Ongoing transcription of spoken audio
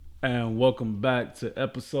And welcome back to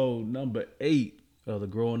episode number 8 of the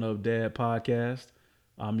Growing Up Dad podcast.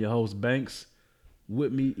 I'm your host, Banks.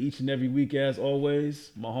 With me each and every week, as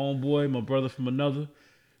always, my homeboy, my brother from another,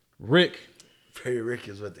 Rick. Pretty Rick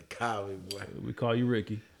is with the comic boy. We call you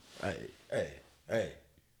Ricky. Hey.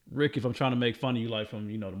 Rick, if I'm trying to make fun of you, like from,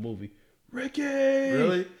 the movie. Ricky!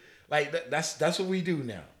 Really? Like, that's what we do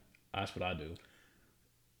now. That's what I do.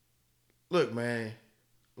 Look, man.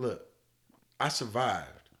 Look. I survived.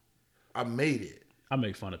 I made it. I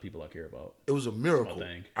make fun of people I care about. It was a miracle.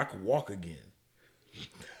 Thing. I could walk again.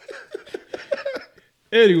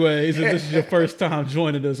 Anyways, if this is your first time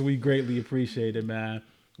joining us, we greatly appreciate it, man.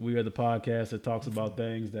 We are the podcast that talks about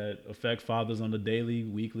things that affect fathers on a daily,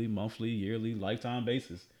 weekly, monthly, yearly, lifetime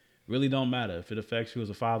basis. Really don't matter. If it affects you as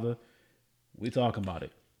a father, we talk about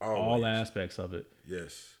it. Always. All aspects of it.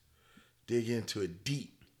 Yes. Dig into it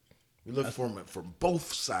deep. We look for it from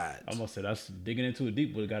both sides. I'm going to say that's digging into it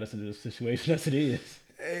deep would have got us into the situation as it is.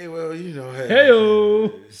 Hey, well,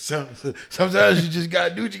 Hey-o! Sometimes you just got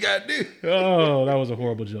to do what you got to do. Oh, that was a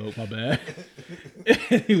horrible joke. My bad.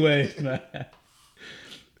 Anyways, man.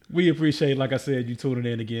 We appreciate, like I said, you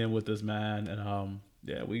tuning in again with us, man. And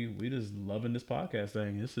yeah, we just loving this podcast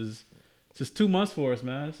thing. This is just 2 months for us,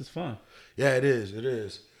 man. This is fun. Yeah, it is. It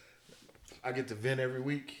is. I get to vent every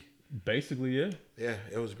week. Basically, yeah. Yeah,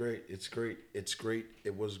 it was great. It's great. It's great.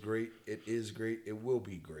 It was great. It is great. It will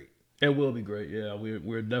be great. It will be great. Yeah,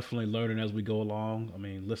 we're definitely learning as we go along. I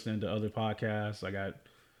mean, listening to other podcasts. I got a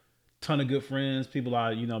ton of good friends, people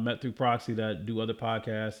I met through proxy that do other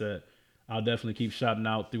podcasts that I'll definitely keep shouting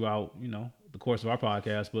out throughout the course of our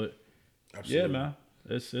podcast. But absolutely. Yeah, man,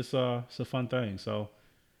 it's a fun thing. So,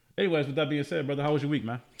 anyways, with that being said, brother, how was your week,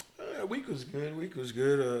 man? Week was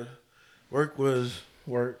good. Work was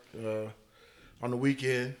work. On the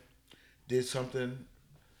weekend, did something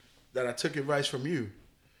that I took advice from you.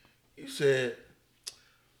 You said,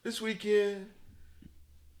 this week,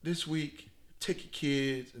 take your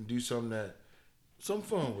kids and do some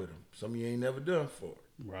fun with them. Something you ain't never done before.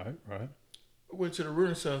 Right. I went to the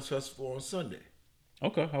Renaissance Festival on Sunday.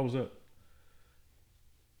 Okay, how was that?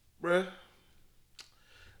 Bruh,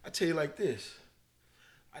 I tell you like this.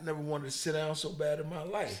 I never wanted to sit down so bad in my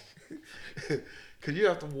life. Because you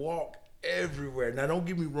have to walk everywhere. Now, don't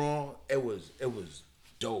get me wrong. It was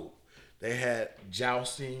dope. They had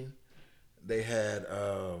jousting. They had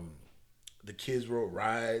the kids rode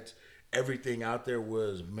rides. Everything out there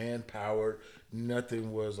was man-powered.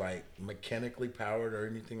 Nothing was like mechanically powered or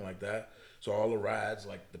anything like that. So all the rides,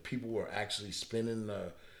 like the people were actually spinning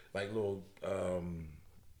like little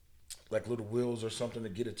wheels or something to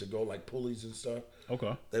get it to go, like pulleys and stuff.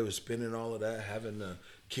 Okay. They were spinning all of that. The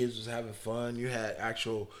kids was having fun. You had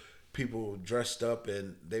actual people dressed up,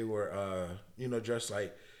 and they were dressed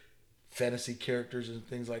like fantasy characters and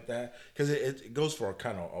things like that, because it goes for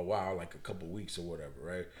kind of a while, like a couple weeks or whatever,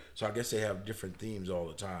 right? So I guess they have different themes all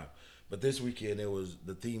the time, but this weekend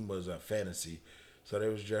the theme was fantasy, so they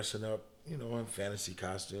was dressing up in fantasy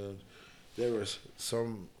costumes. There was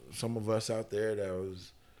some of us out there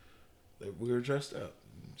that we were dressed up,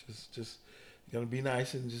 just gonna be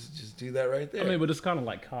nice and just do that right there. I mean, but it's kind of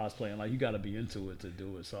like cosplaying. Like, you got to be into it to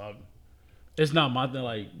do it. So it's not my thing.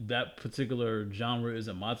 Like, that particular genre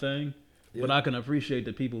isn't my thing. Yeah. But I can appreciate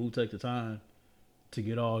the people who take the time to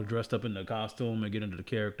get all dressed up in the costume and get into the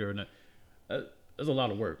character. And that's a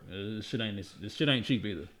lot of work. This shit ain't cheap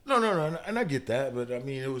either. No. And I get that. But, I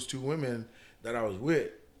mean, it was 2 women that I was with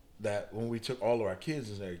that when we took all of our kids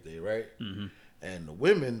and everything, right? Mm-hmm. And the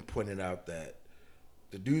women pointed out that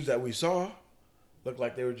the dudes that we saw looked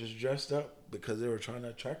like they were just dressed up because they were trying to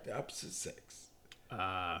attract the opposite sex.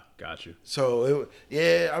 Got you. So,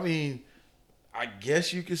 I mean, I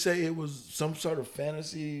guess you could say it was some sort of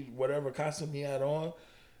fantasy, whatever costume he had on,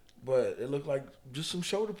 but it looked like just some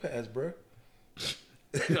shoulder pads, bro.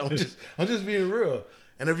 I'm just being real.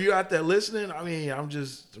 And if you're out there listening, I mean, I'm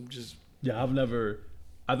just. Yeah,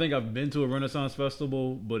 I think I've been to a Renaissance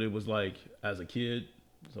festival, but it was like as a kid.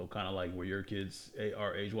 So kind of like where your kids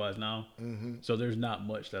are age-wise now. Mm-hmm. So there's not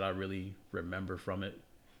much that I really remember from it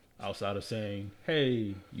outside of saying,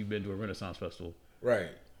 hey, you've been to a Renaissance festival.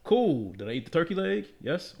 Right. Cool. Did I eat the turkey leg?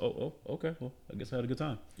 Yes. Oh, okay. Well, I guess I had a good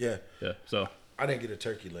time. Yeah. So I didn't get a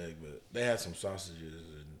turkey leg, but they had some sausages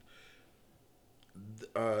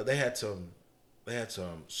and they had some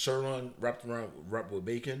sirloin wrapped with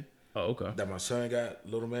bacon. Oh, okay. That my son got,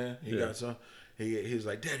 little man. He got some. He was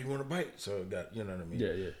like, Dad, you want a bite? So it got, you know what I mean?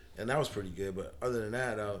 Yeah. And that was pretty good. But other than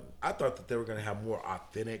that, I thought that they were going to have more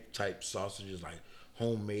authentic type sausages, like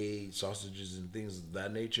homemade sausages and things of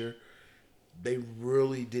that nature. They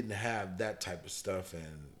really didn't have that type of stuff.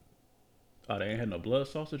 And Oh, they ain't had no blood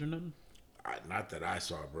sausage or nothing. Not that I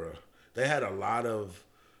saw, bro. They had a lot of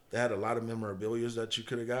memorabilia that you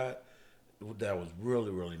could have got. That was really,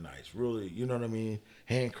 really nice. Really, you know what I mean?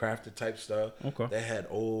 Handcrafted type stuff. Okay. They had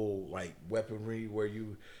old like weaponry where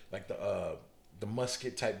you like the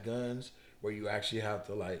musket type guns where you actually have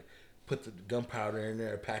to like put the gunpowder in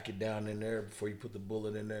there, pack it down in there before you put the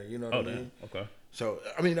bullet in there. You know what I mean? Okay. So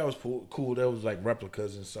I mean that was cool. That was like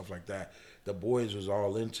replicas and stuff like that. The boys was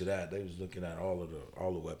all into that. They was looking at all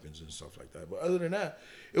the weapons and stuff like that. But other than that,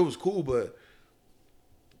 it was cool. But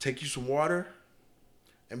take you some water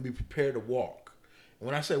and be prepared to walk. And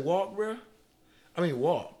when I say walk, bro, I mean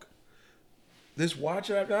walk. This watch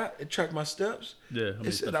that I got, it tracked my steps. Yeah.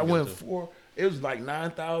 It said I went it was like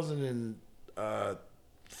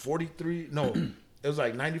 9,043. No, it was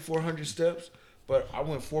like 9,400 steps, but I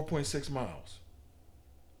went 4.6 miles.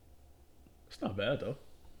 It's not bad though.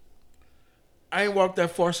 I ain't walked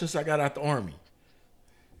that far since I got out the Army.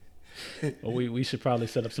 Well, we should probably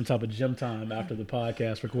set up some type of gym time after the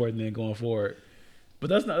podcast recording and going forward. But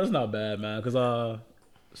that's not bad, man. Because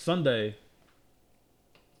Sunday,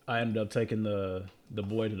 I ended up taking the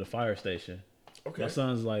boy to the fire station. Okay. My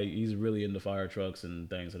son's like, he's really into fire trucks and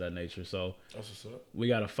things of that nature. So That's what's up. we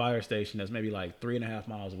got a fire station that's maybe like 3.5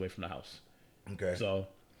 miles away from the house. Okay. So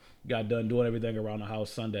got done doing everything around the house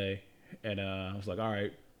Sunday, and I was like, all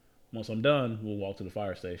right, once I'm done, we'll walk to the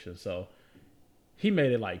fire station. So he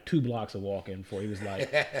made it like 2 blocks of walking before he was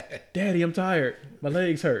like, Daddy, I'm tired. My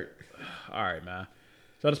legs hurt. All right, man.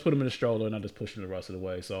 So I just put him in the stroller and I just pushed him the rest of the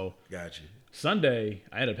way. So Got you. Sunday,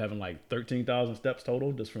 I ended up having like 13,000 steps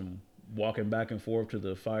total just from walking back and forth to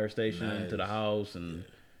the fire station, Nice. to the house, and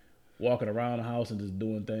walking around the house and just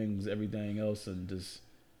doing things, everything else, and just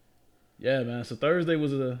yeah, man. So Thursday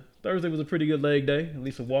was a pretty good leg day, at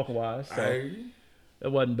least walking wise. So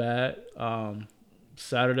it wasn't bad.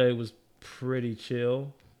 Saturday was pretty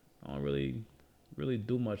chill. I don't really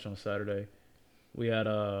do much on Saturday. We had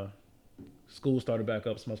school started back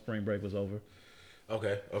up, so my spring break was over.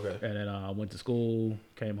 Okay. And then I went to school,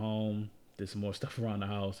 came home, did some more stuff around the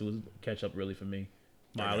house. It was catch up really for me.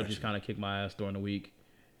 My allergies kind of kicked my ass during the week.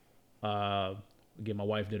 Again, my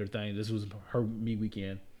wife did her thing. This was her me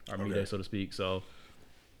weekend, or me day, so to speak. So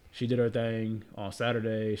she did her thing on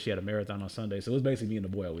Saturday. She had a marathon on Sunday. So it was basically me and the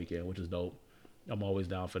boy all weekend, which is dope. I'm always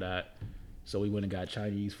down for that. So we went and got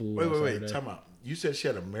Chinese food. Wait. Time out. You said she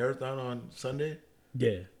had a marathon on Sunday?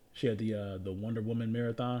 Yeah. She had the Wonder Woman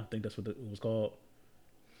marathon. I think that's what it was called.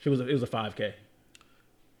 It was a 5K.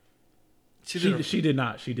 She did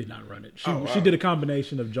not run it. She did a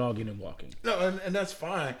combination of jogging and walking. No, and that's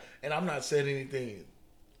fine. And I'm not saying anything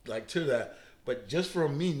like to that. But just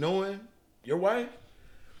from me knowing your wife,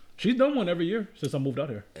 she's done one every year since I moved out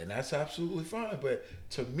here. And that's absolutely fine. But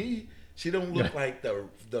to me, she don't look like the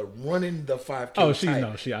running the 5K. Oh, I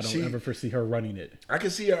don't ever foresee her running it. I can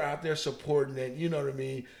see her out there supporting it. You know what I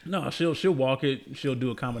mean? No, she'll walk it. She'll do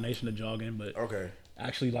a combination of jogging, but okay,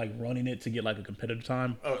 actually like running it to get like a competitive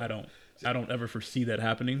time. I don't ever foresee that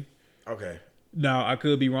happening. Okay. Now I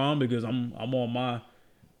could be wrong because I'm on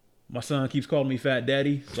my son keeps calling me Fat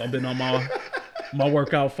Daddy, so I've been on my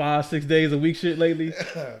workout 5-6 days a week shit lately.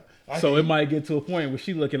 So it might get to a point where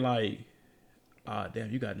she looking like,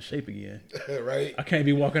 damn, you got in shape again. Right. I can't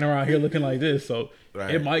be walking around here looking like this. So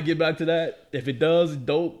It might get back to that. If it does,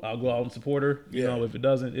 dope. I'll go out and support her. You know, if it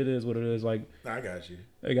doesn't, it is what it is. Like I got you.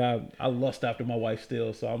 Like I lust after my wife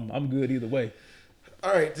still, so I'm good either way.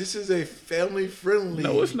 All right, this is a family friendly.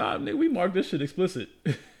 No, it's not. We marked this shit explicit.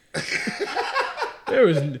 There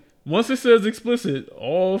is once it says explicit,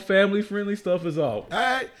 all family friendly stuff is out. All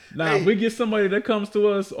right. Now, if we get somebody that comes to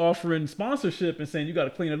us offering sponsorship and saying you got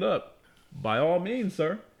to clean it up, by all means,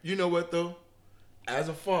 sir. You know what though? As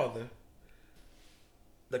a father,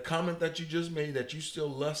 the comment that you just made that you still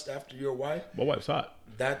lust after your wife. My wife's hot.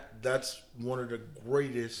 That's one of the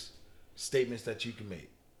greatest statements that you can make.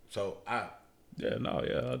 So Good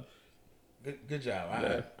job.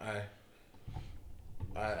 Yeah.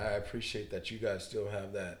 I appreciate that you guys still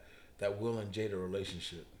have that Will and Jada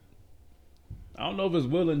relationship. I don't know if it's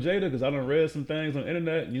Will and Jada because I done read some things on the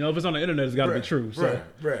internet. You know, if it's on the internet, it's got to be true. So.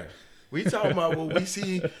 Bruh. We talking about what we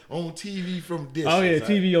see on TV from distance. Oh yeah,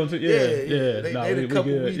 TV on TV. Yeah. They the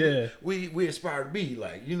couple we aspire to be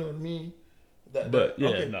like. You know what I mean?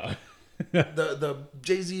 No. the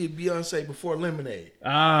Jay-Z and Beyonce before Lemonade.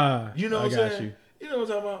 You know what I'm saying? saying? You know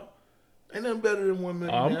what I'm talking about? Ain't nothing better than 1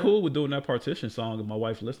 million. I'm cool with doing that partition song if my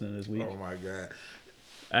wife's listening this week. Oh my god.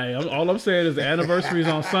 Hey, all I'm saying is the anniversary is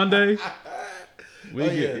on Sunday.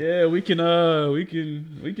 We can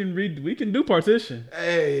do partition.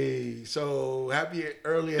 Hey, so happy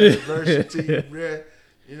early anniversary to you, bruh.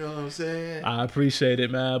 You know what I'm saying? I appreciate it,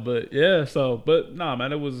 man. But yeah, but nah,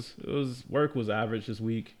 man, it was work was average this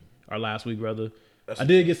week, or last week rather. That's I what's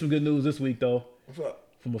did up. get some good news this week though. What's up?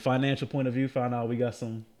 From a financial point of view, found out we got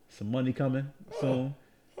some money coming soon.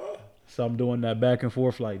 Oh. So I'm doing that back and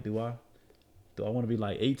forth. Like, do I want to be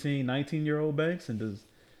like 18, 19-year-old banks and just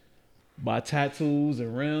buy tattoos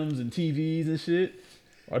and rims and TVs and shit?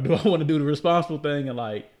 Or do I want to do the responsible thing and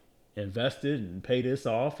like invest it and pay this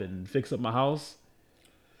off and fix up my house?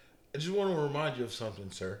 I just want to remind you of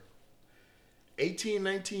something, sir. 18,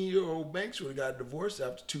 19-year-old banks would have got divorced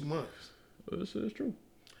after 2 months. This is true.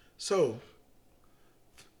 So,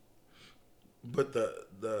 but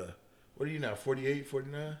the what are you now, 48,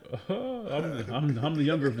 49? I'm the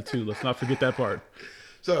younger of the two. Let's not forget that part.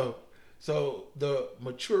 So the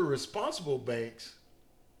mature, responsible banks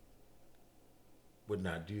would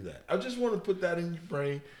not do that. I just want to put that in your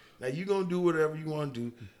brain. Now you're gonna do whatever you want to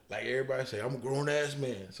do. Like everybody say, I'm a grown ass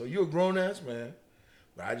man. So you're a grown ass man.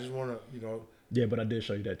 But I just want to, Yeah, but I did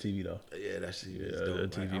show you that TV though. Yeah, that TV was Yeah, dope.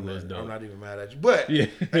 that TV was dope. I'm not even mad at you. But Yeah.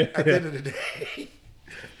 at the end of the day,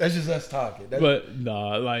 that's just us talking. But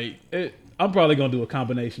nah, I'm probably gonna do a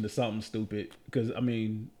combination of something stupid because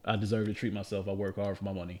I deserve to treat myself. I work hard for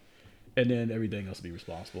my money, and then everything else be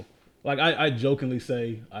responsible. Like I jokingly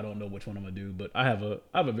say I don't know which one I'm gonna do, but I have a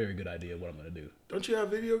very good idea of what I'm gonna do. Don't you have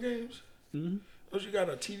video games? Mm-hmm. Don't you got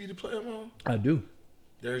a TV to play them on? I do.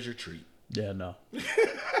 There's your treat. Yeah, no.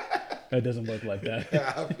 It doesn't work like that.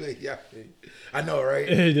 I know, right?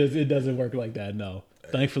 It doesn't work like that. No.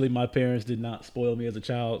 Thankfully, my parents did not spoil me as a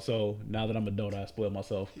child, so now that I'm an adult, I spoil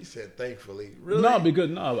myself. He said, "Thankfully, really?" No,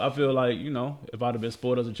 because I feel like if I'd have been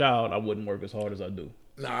spoiled as a child, I wouldn't work as hard as I do.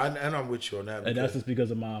 No, and I'm with you on that. And that's just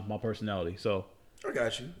because of my personality. So I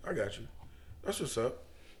got you. That's what's up.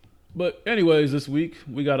 But anyways, this week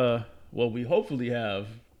we got we hopefully have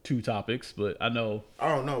 2 topics, but I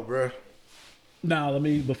don't know, bro. Now,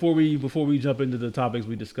 before we jump into the topics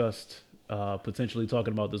we discussed, potentially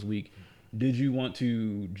talking about this week, did you want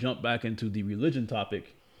to jump back into the religion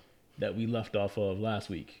topic that we left off of last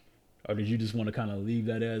week, or did you just want to kind of leave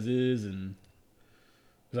that as is? And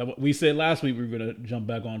we said last week we were gonna jump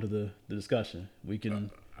back onto the discussion. We can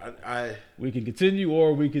we can continue,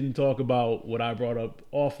 or we can talk about what I brought up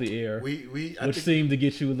off the air, which seemed to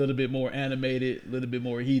get you a little bit more animated, a little bit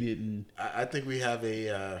more heated, and I think we have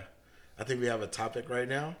a topic right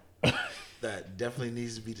now that definitely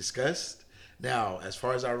needs to be discussed. Now, as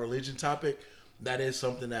far as our religion topic, that is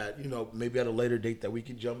something that, maybe at a later date that we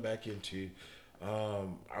can jump back into.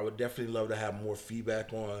 I would definitely love to have more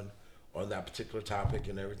feedback on that particular topic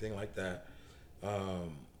and everything like that.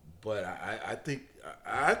 But I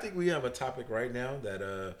think we have a topic right now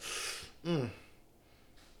that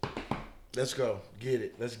let's go.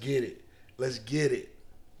 Let's get it.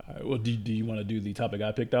 All right, well, do you want to do the topic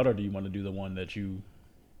I picked out, or do you want to do the one that you...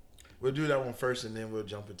 We'll do that one first, and then we'll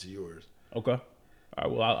jump into yours. Okay. All right,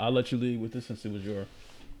 well, I'll let you lead with this since it was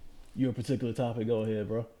your particular topic. Go ahead,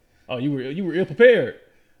 bro. Oh, you were ill prepared.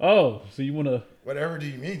 Oh, so you want to... Whatever do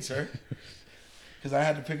you mean, sir? Because I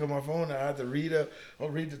had to pick up my phone and I had to read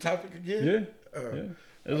the topic again. Yeah.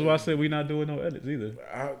 That's why I said we're not doing no edits either.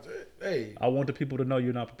 I want the people to know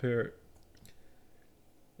you're not prepared,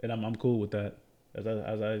 and I'm cool with that. As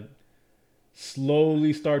I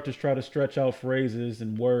slowly start to try to stretch out phrases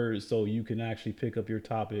and words so you can actually pick up your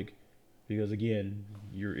topic, because again,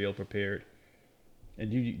 you're ill prepared.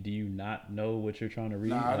 And do you not know what you're trying to read?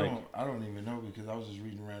 Nah, I don't even know, because I was just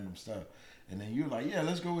reading random stuff, and then you were like, "Yeah,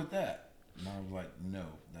 let's go with that." And I was like, "No,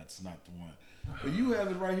 that's not the one." But you have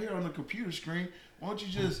it right here on the computer screen. Why don't you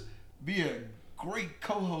just be a great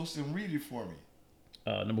co-host and read it for me?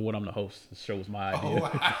 Number one, I'm the host. This show was my idea.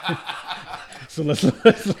 Oh. So let's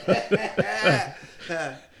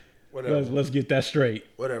get that straight.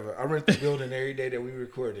 Whatever. I rent the building every day that we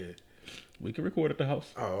record in. We can record at the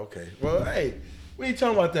house. Oh, okay. Well, hey, we ain't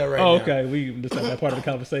talking about that right now. Oh, okay. We just have that part of the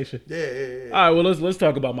conversation. Yeah. All right. Well, let's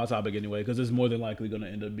talk about my topic anyway, because it's more than likely going to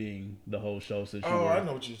end up being the whole show. Since I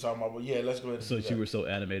know what you're talking about. But yeah, let's go ahead. Since you were so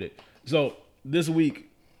animated. So this week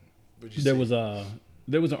there was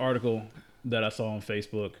an article that I saw on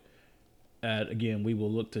Facebook. Again, we will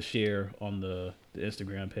look to share on the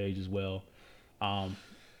Instagram page as well. And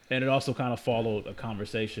it also kind of followed a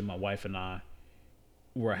conversation my wife and I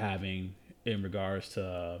were having in regards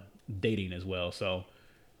to dating as well. So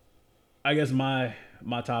I guess my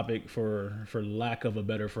topic, for lack of a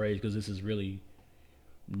better phrase, because this is really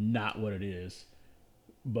not what it is,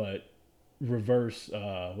 but reverse,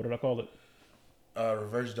 what did I call it?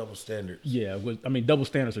 Reverse double standards. Yeah, double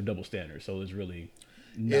standards are double standards, so it's really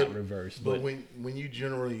not reverse. But when you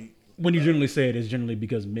generally say it, it's generally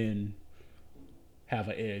because men have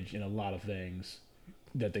an edge in a lot of things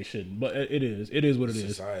that they shouldn't. But it is what it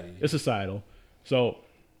is. Society. It's societal. So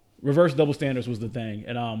reverse double standards was the thing,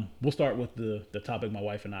 and we'll start with the topic my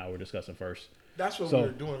wife and I were discussing first. That's what we were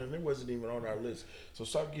doing, and it wasn't even on our list. So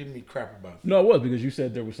stop giving me crap about it. No, it was because you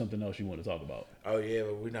said there was something else you wanted to talk about. Oh yeah,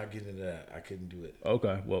 but we're not getting into that. I couldn't do it.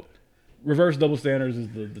 Okay, well, reverse double standards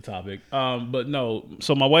is the topic. But no,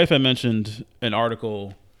 so my wife had mentioned an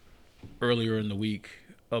article earlier in the week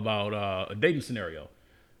about a dating scenario,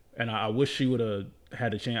 and I wish she would have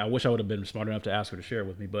had a chance. I wish I would have been smart enough to ask her to share it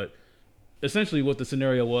with me. But essentially, what the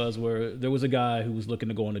scenario was, where there was a guy who was looking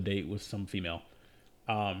to go on a date with some female,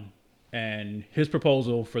 and his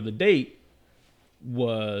proposal for the date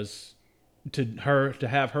was to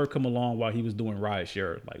have her come along while he was doing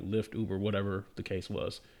rideshare, like Lyft, Uber, whatever the case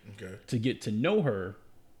was, Okay. to get to know her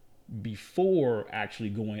before actually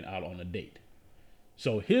going out on a date.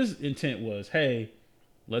 So his intent was, hey,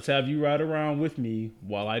 let's have you ride around with me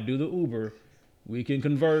while I do the Uber. We can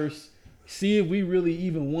converse, see if we really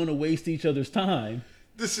even want to waste each other's time.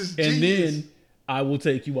 This is and genius. then I will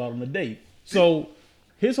take you out on a date. So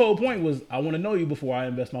his whole point was, I want to know you before I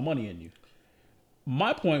invest my money in you.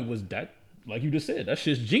 My point was that, like you just said, that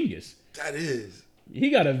shit's genius. That is. He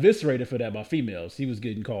got eviscerated for that by females. He was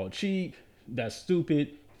getting called cheap. That's stupid.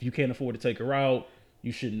 If you can't afford to take her out,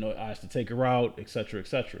 you shouldn't ask to take her out, etc.,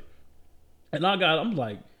 etc. And I'm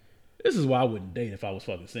like, this is why I wouldn't date if I was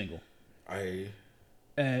fucking single. And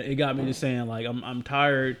it got me to saying, like, I'm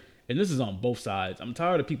tired, and this is on both sides. I'm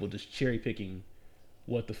tired of people just cherry picking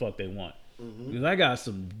what the fuck they want. Because I got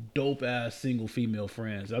some dope ass single female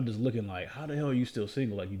friends. I'm just looking like, how the hell are you still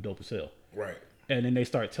single? Like, you dope as hell. Right. And then they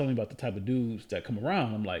start telling me about the type of dudes that come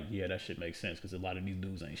around. I'm like, yeah, that shit makes sense because a lot of these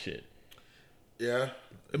dudes ain't shit. Yeah.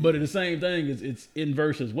 But the same thing is it's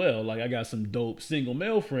inverse as well. Like, I got some dope single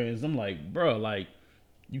male friends. I'm like, bro, like,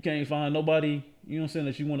 you can't find nobody, you know what I'm saying,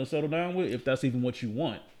 that you want to settle down with, if that's even what you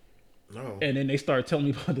want. No. And then they start telling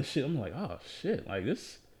me about the shit. I'm like, oh shit, like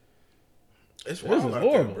this is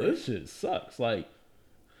horrible. This shit sucks. Like,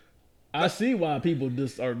 I see why people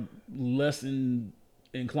just are less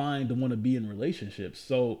inclined to want to be in relationships.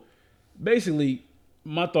 So basically,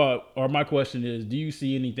 my thought or my question is, do you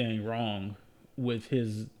see anything wrong with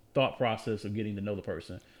his thought process of getting to know the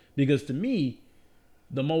person? Because to me,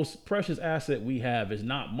 the most precious asset we have is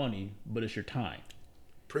not money, but it's your time.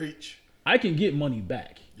 Preach. I can get money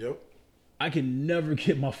back. Yep. I can never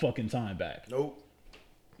get my fucking time back. Nope.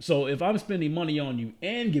 So if I'm spending money on you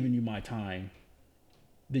and giving you my time,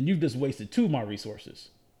 then you've just wasted two of my resources.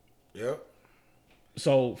 Yep.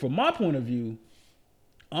 So from my point of view,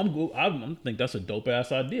 I think that's a dope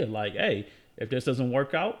ass idea. Like, hey, if this doesn't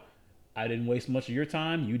work out, I didn't waste much of your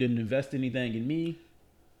time. You didn't invest anything in me.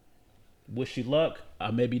 Wish you luck.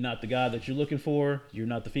 I'm maybe not the guy that you're looking for. You're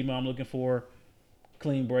not the female I'm looking for.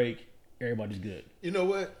 Clean break. Everybody's good. You know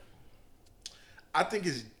what? I think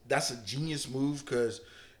that's a genius move because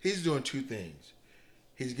he's doing two things.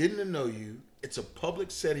 He's getting to know you. It's a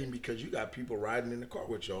public setting because you got people riding in the car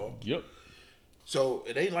with y'all. Yep. So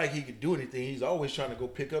it ain't like he could do anything. He's always trying to go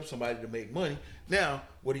pick up somebody to make money. Now,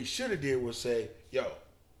 what he should have did was say, yo,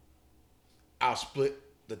 I'll split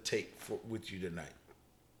the take with you tonight.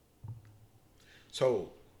 So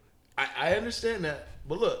I understand that.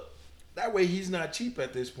 But look, that way he's not cheap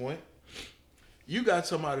at this point. You got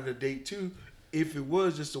somebody to date too. If it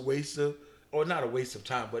was just a waste of, or not a waste of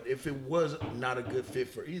time, but if it was not a good fit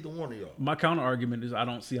for either one of y'all. My counter argument is I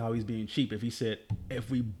don't see how he's being cheap. If he said, if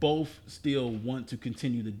we both still want to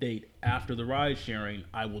continue the date after the ride sharing,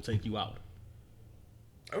 I will take you out.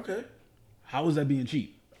 Okay. How is that being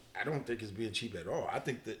cheap? I don't think it's being cheap at all. I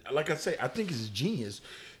think that, like I say, I think it's genius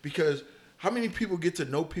because how many people get to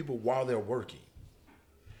know people while they're working?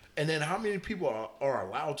 And then how many people are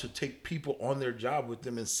allowed to take people on their job with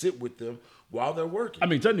them and sit with them while they're working? I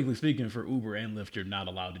mean, technically speaking, for Uber and Lyft, you're not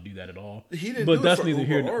allowed to do that at all. He didn't but do that's it for neither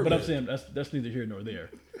Uber here. or But I'm Lyft. saying that's neither here nor there.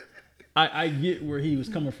 I get where he was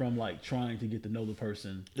coming from, like trying to get to know the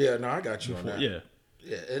person. Yeah, no, I got you on that. Yeah.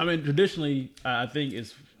 Yeah. I mean, traditionally, I think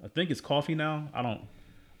it's coffee now.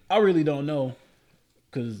 I really don't know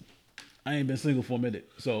because I ain't been single for a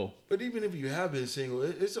minute. So, but even if you have been single,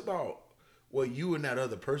 it's about what you and that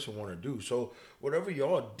other person want to do. So whatever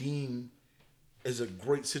y'all deem is a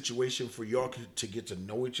great situation for y'all to get to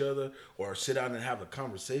know each other or sit down and have a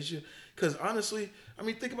conversation. Because honestly, I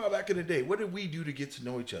mean, think about back in the day. What did we do to get to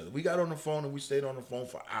know each other? We got on the phone and we stayed on the phone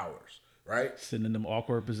for hours, right? sitting in them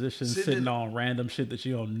awkward positions, Sitting sitting on random shit that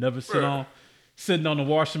you don't never sit on, sitting on the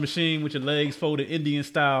washing machine with your legs folded Indian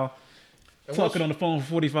style, And talking on the phone for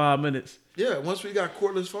 45 minutes. Yeah, once we got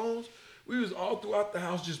cordless phones, we was all throughout the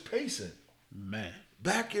house just pacing. Man.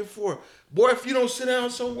 back and forth. Boy, if you don't sit down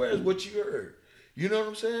somewhere, is what you heard. You know what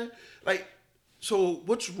I'm saying? Like, so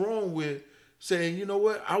what's wrong with saying, you know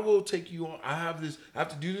what? I will take you on. I have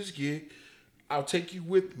to do this gig. I'll take you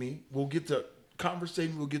with me. We'll get to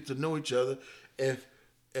conversating. We'll get to know each other.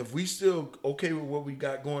 If we still okay with what we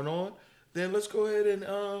got going on, then let's go ahead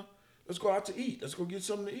and let's go out to eat. Let's go get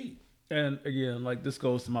something to eat. And again, like this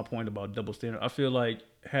goes to my point about double standard. I feel like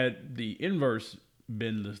had the inverse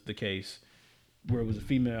been the case, where it was a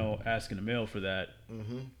female asking a male for that,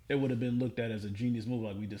 it would have been looked at as a genius move,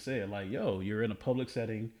 like we just said. Like, yo, you're in a public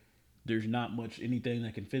setting. There's not much anything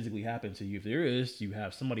that can physically happen to you. If there is, you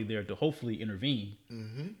have somebody there to hopefully intervene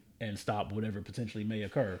and stop whatever potentially may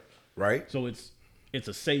occur. Right. So it's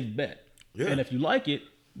a safe bet. Yeah. And if you like it,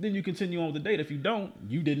 then you continue on with the date. If you don't,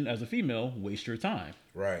 you didn't, as a female, waste your time.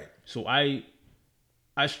 Right. So I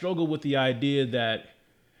struggle with the idea that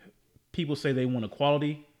people say they want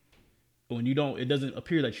equality. But when you don't, it doesn't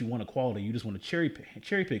appear that you want equality. You just want to cherry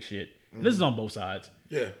pick shit. And this is on both sides.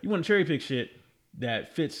 Yeah. You want to cherry pick shit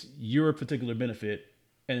that fits your particular benefit,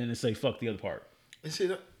 and then say fuck the other part. And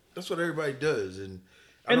see, that's what everybody does. And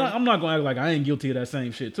I'm not going to act like I ain't guilty of that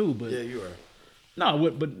same shit too. But yeah, you are.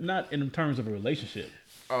 No, but not in terms of a relationship.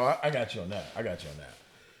 Oh, I got you on that.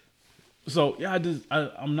 So yeah,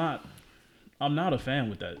 I'm not a fan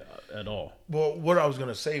with that at all. Well, what I was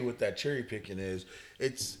gonna say with that cherry picking is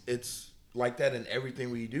it's like that in everything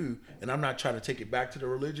we do, and I'm not trying to take it back to the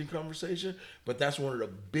religion conversation, but that's one of the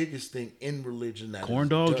biggest thing in religion that corn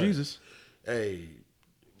dog Jesus. Hey,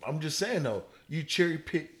 I'm just saying though, you cherry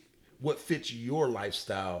pick what fits your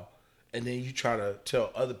lifestyle, and then you try to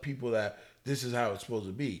tell other people that this is how it's supposed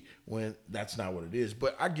to be when that's not what it is.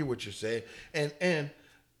 But I get what you're saying, and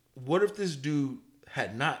what if this dude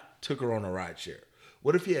had not took her on a ride share?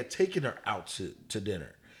 What if he had taken her out to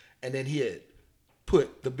dinner, and then he had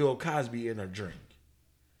put the Bill Cosby in her drink?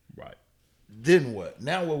 Right. Then what?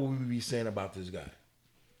 Now what would we be saying about this guy?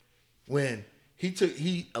 When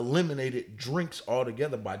he eliminated drinks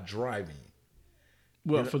altogether by driving.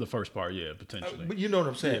 Well, for the first part, yeah, potentially. But you know what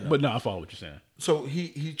I'm saying. Yeah, but no, I follow what you're saying. So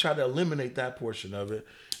he tried to eliminate that portion of it,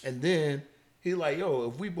 and then he like, yo,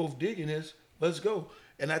 if we both digging this, let's go.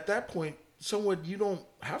 And at that point, somewhat you don't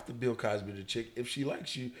have to Bill Cosby the chick if she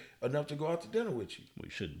likes you enough to go out to dinner with you. Well,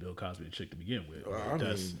 you shouldn't Bill Cosby the chick to begin with.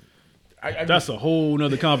 I that's a whole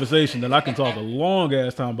nother conversation that I can talk a long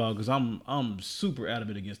ass time about because I'm super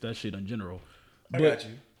adamant against that shit in general. But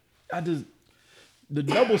I got you. The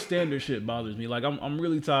double standard shit bothers me. Like I'm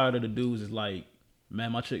really tired of the dudes. Is like,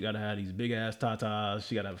 man, my chick gotta have these big ass tatas.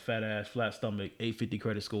 She gotta have a fat ass, flat stomach, 850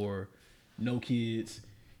 credit score, no kids,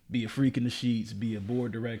 be a freak in the sheets, be a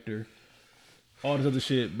board director, all this other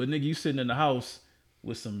shit. But nigga, you sitting in the house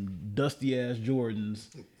with some dusty ass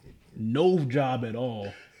Jordans, no job at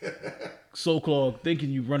all. So-called thinking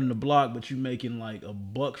you running the block, but you making like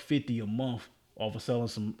 $150 a month off of selling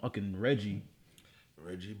some fucking Reggie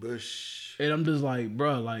Bush. And I'm just like,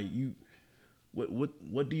 bro, like you,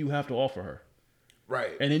 what do you have to offer her?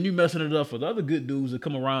 Right. And then you messing it up for the other good dudes that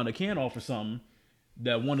come around that can offer something,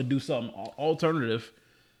 that want to do something alternative.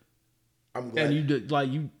 I'm glad.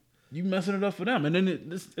 And you messing it up for them. And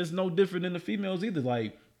then it's no different than the females either.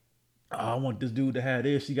 Like, oh, I want this dude to have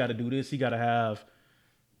this. He got to do this. He got to have,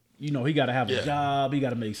 he got to have a job. He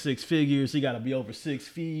got to make 6 figures. He got to be over 6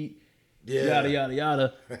 feet. Yeah. Yada yada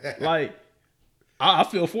yada. Like, I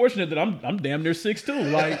feel fortunate that I'm damn near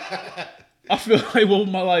 6'2". Like, I feel like what would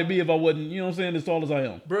my life be if I wasn't, you know what I'm saying, as tall as I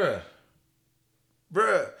am. Bruh.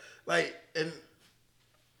 Like, and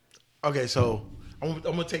okay, so I'm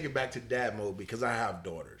gonna take it back to dad mode because I have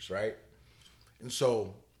daughters, right? And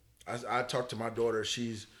so I talk to my daughter.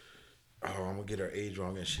 She's, I'm gonna get her age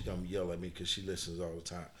wrong, and she's gonna yell at me because she listens all the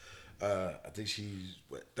time. I think she's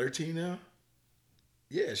 13 now.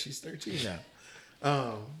 Yeah, she's 13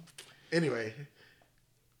 now. Anyway,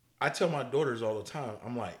 I tell my daughters all the time,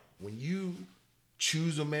 I'm like, when you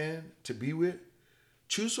choose a man to be with,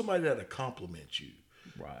 choose somebody that'll compliment you.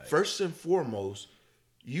 Right. First and foremost,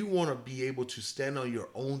 you want to be able to stand on your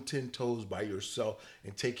own 10 toes by yourself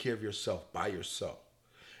and take care of yourself by yourself.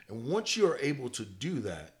 And once you're able to do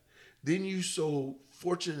that, then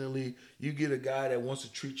fortunately, you get a guy that wants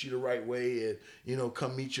to treat you the right way and,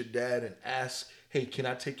 come meet your dad and ask, hey, can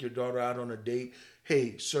I take your daughter out on a date?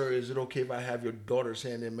 Hey, sir, is it okay if I have your daughter's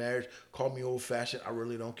hand in marriage? Call me old-fashioned. I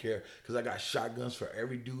really don't care because I got shotguns for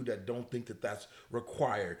every dude that don't think that that's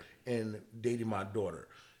required in dating my daughter.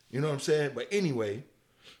 You know what I'm saying? But anyway,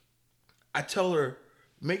 I tell her,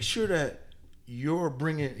 make sure that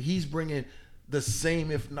he's bringing the same,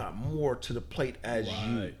 if not more, to the plate as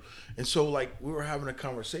you. Right. And so, like, we were having a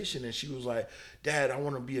conversation, and she was like, "Dad, I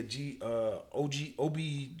want to be a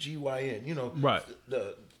OBGYN. You know, Right.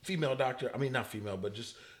 the female doctor. I mean, not female, but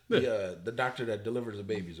just the doctor that delivers the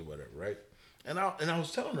babies or whatever, right?" And I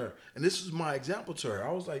was telling her, and this is my example to her.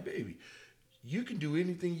 I was like, "Baby, you can do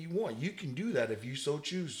anything you want. You can do that if you so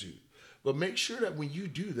choose to, but make sure that when you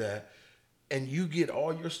do that." And you get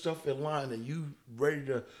all your stuff in line and you ready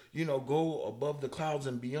to, go above the clouds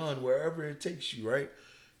and beyond wherever it takes you, right?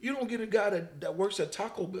 You don't get a guy that works at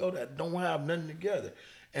Taco Bell that don't have nothing together.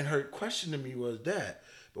 And her question to me was, Dad,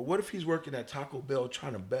 but what if he's working at Taco Bell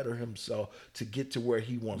trying to better himself to get to where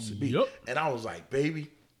he wants to be? Yep. And I was like,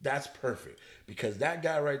 baby, that's perfect. Because that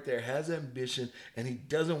guy right there has ambition and he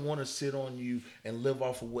doesn't want to sit on you and live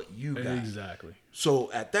off of what you got. Exactly.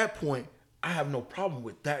 So at that point, I have no problem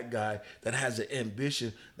with that guy that has an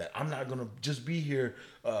ambition that I'm not going to just be here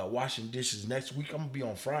washing dishes. Next week, I'm going to be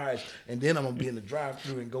on fries, and then I'm going to be in the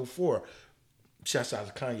drive-thru and go for it. Shouts out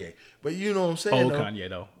to Kanye. But you know what I'm saying? Old Kanye,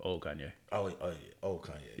 though. Old Kanye. Oh, yeah. Old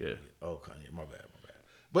Kanye. Yeah. Old Kanye. My bad.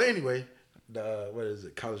 But anyway, what is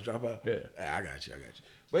it? College Dropout? Yeah. I got you.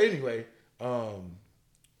 But anyway,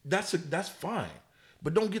 that's fine.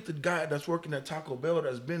 But don't get the guy that's working at Taco Bell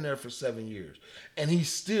that's been there for 7 years, and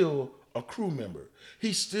he's still a crew member.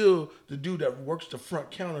 He's still the dude that works the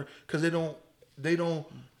front counter because they don't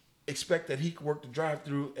expect that he can work the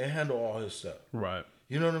drive-thru and handle all his stuff. Right.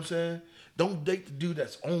 You know what I'm saying? Don't date the dude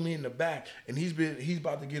that's only in the back and he's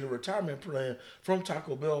about to get a retirement plan from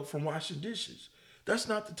Taco Bell from washing dishes. That's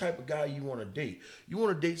not the type of guy you want to date. You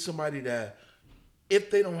want to date somebody that,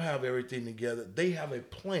 if they don't have everything together, they have a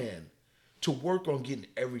plan to work on getting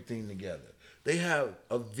everything together. They have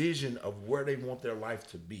a vision of where they want their life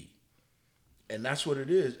to be. And that's what it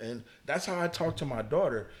is. And that's how I talk to my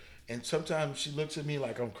daughter. And sometimes she looks at me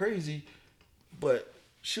like I'm crazy, but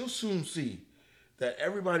she'll soon see that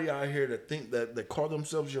everybody out here that think that call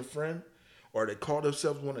themselves your friend or they call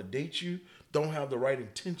themselves want to date you don't have the right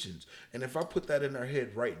intentions. And if I put that in her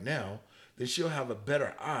head right now, then she'll have a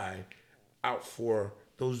better eye out for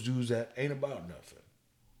those dudes that ain't about nothing.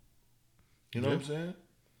 You know what I'm saying?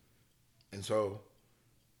 And so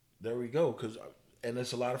there we go. And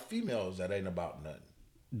there's a lot of females that ain't about nothing.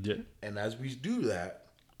 Yeah. And as we do that,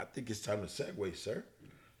 I think it's time to segue, sir.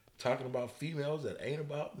 Talking about females that ain't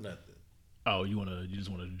about nothing. Oh, you just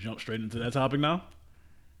want to jump straight into that topic now?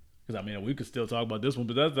 Because I mean, we could still talk about this one,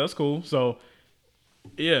 but that's cool. So,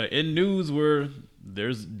 yeah, in news where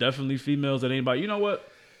there's definitely females that ain't about. You know what?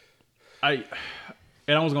 I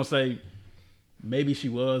was gonna say maybe she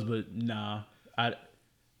was, but nah.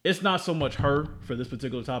 It's not so much her for this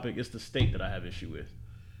particular topic. It's the state that I have issue with.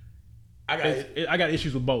 I got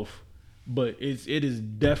issues with both, but it is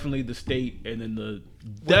definitely the state, and then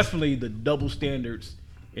definitely the double standards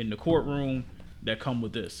in the courtroom that come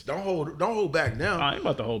with this. Don't hold back now. I ain't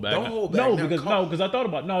about to hold back. Don't hold back. Because I thought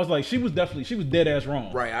about. No, I was like, she was dead ass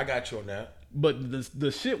wrong. Right, I got you on that. But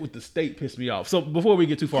the shit with the state pissed me off. So before we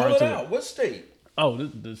get too far into it, what state? Oh,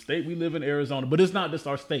 the state we live in, Arizona, but it's not just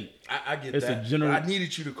our state. I get it's that. A general. I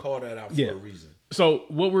needed you to call that out for a reason. So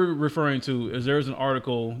what we're referring to is there's an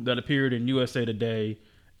article that appeared in USA Today,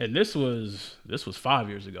 and this was 5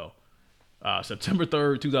 years ago, September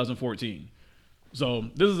 3rd, 2014. So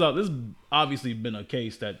this has obviously been a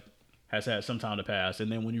case that has had some time to pass,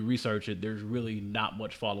 and then when you research it, there's really not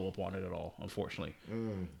much follow up on it at all, unfortunately.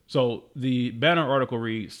 So the banner article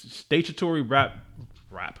reads: statutory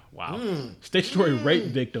statutory rape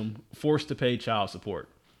victim forced to pay child support.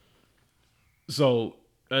 So,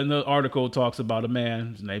 and the article talks about a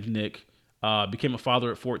man, his name's Nick, became a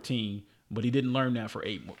father at 14, but he didn't learn that for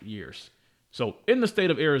 8 years. So in the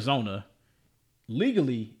state of Arizona,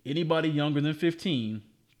 legally, anybody younger than 15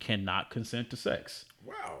 cannot consent to sex.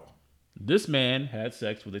 Wow. This man had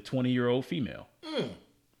sex with a 20-year-old female.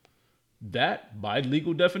 That, by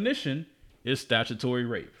legal definition, is statutory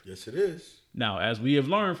rape. Yes, it is. Now, as we have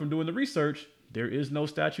learned from doing the research, there is no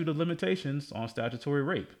statute of limitations on statutory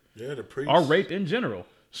rape. Yeah, the priest. Or rape in general.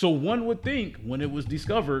 So one would think when it was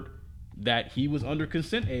discovered that he was under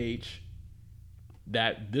consent age,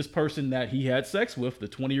 that this person that he had sex with, the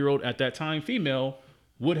 20-year-old at that time female,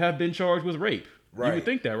 would have been charged with rape. Right. You would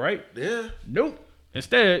think that, right? Yeah. Nope.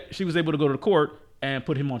 Instead, she was able to go to the court and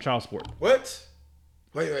put him on child support. What?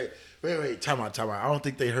 Wait. Time out. I don't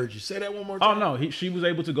think they heard you. Say that one more time. Oh, no. She was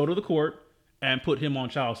able to go to the court and put him on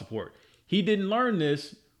child support. He didn't learn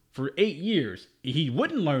this for 8 years. He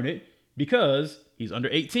wouldn't learn it because he's under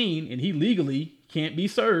 18 and he legally can't be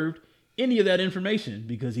served any of that information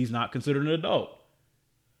because he's not considered an adult.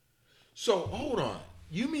 So, hold on.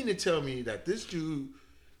 You mean to tell me that this dude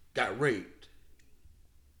got raped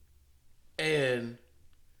and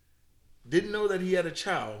didn't know that he had a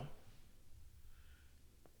child.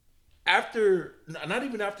 After, not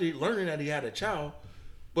even after learning that he had a child,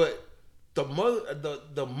 but the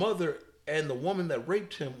mother and the woman that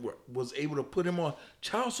raped him was able to put him on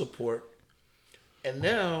child support, and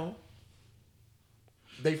now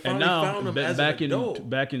they finally found him as an adult.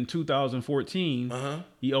 Back in 2014, Uh-huh.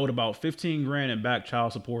 he owed about 15 grand in back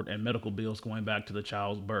child support and medical bills going back to the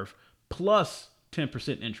child's birth, plus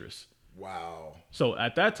 10% interest. Wow. So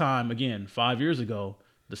at that time, again, 5 years ago,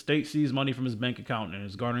 the state seized money from his bank account and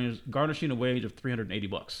is garnishing a wage of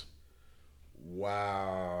 $380.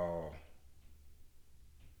 Wow.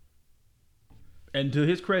 And to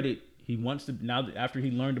his credit, he wants to, now that after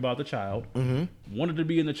he learned about the child, wanted to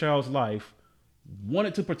be in the child's life,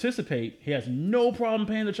 wanted to participate. He has no problem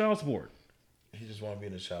paying the child support. He just want to be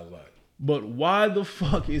in the child's life. But why the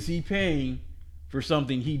fuck is he paying for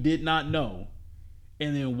something he did not know?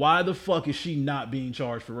 And then why the fuck is she not being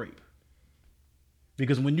charged for rape?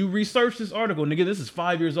 Because when you research this article, and again, this is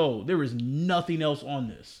 5 years old, there is nothing else on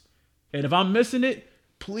this. And if I'm missing it,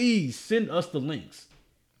 please send us the links.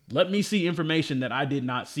 Let me see information that I did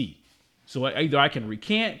not see. So either I can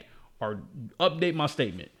recant or update my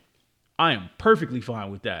statement. I am perfectly fine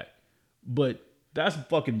with that. But that's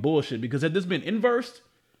fucking bullshit, because had this been inversed,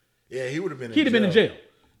 yeah, he would have been. He'd have been in jail.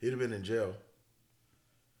 He'd have been in jail.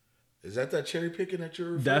 Is that cherry picking that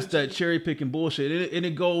you're referring That's to? that cherry picking bullshit. And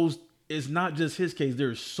it goes, it's not just his case.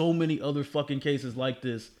 There's so many other fucking cases like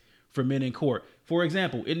this for men in court. For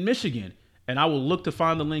example, in Michigan, and I will look to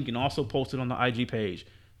find the link and also post it on the IG page,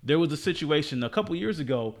 there was a situation a couple years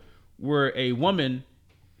ago where a woman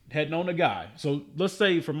had known a guy. So let's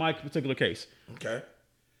say for my particular case. Okay.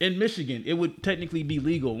 In Michigan, it would technically be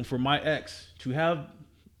legal for my ex to have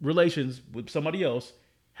relations with somebody else,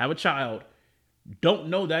 have a child, don't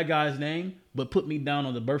know that guy's name, but put me down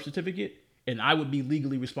on the birth certificate, and I would be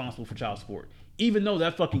legally responsible for child support, even though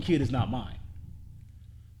that fucking kid is not mine.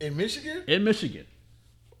 In Michigan? In Michigan.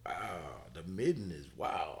 Wow. The midden is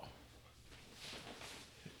wow.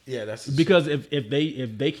 Yeah, that's because if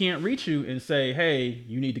they can't reach you and say, hey,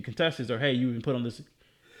 you need to contest this, or hey, you've been put on this.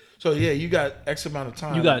 So yeah, you got X amount of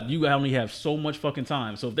time. You only have so much fucking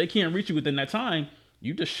time. So if they can't reach you within that time,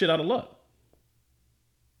 you just shit out of luck.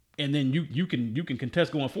 And then you can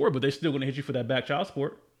contest going forward, but they're still gonna hit you for that back child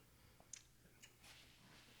support.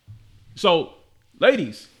 So,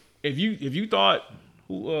 ladies, if you thought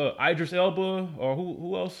Idris Elba or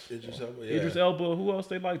who else? Idris Elba, yeah. Idris Elba, who else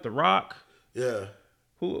they like? The Rock. Yeah.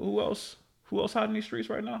 Who else? Who else hot in these streets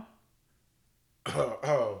right now?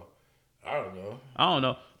 Oh, I don't know. I don't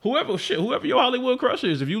know. Whoever your Hollywood crush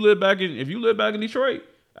is, if you live back in Detroit,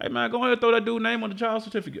 hey man, go ahead and throw that dude's name on the child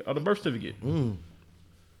certificate or the birth certificate.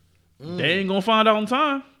 They ain't gonna find out in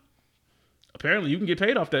time. Apparently, you can get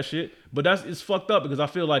paid off that shit, but it's fucked up because I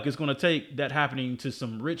feel like it's gonna take that happening to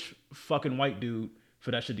some rich fucking white dude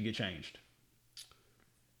for that shit to get changed.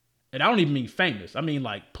 And I don't even mean famous. I mean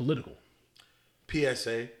like political.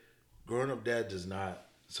 PSA: growing up dad does not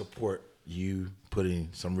support you putting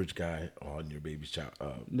some rich guy on your baby's child.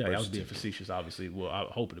 Yeah, I was being facetious, obviously. Well, I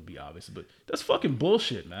hope it'll be obvious, but that's fucking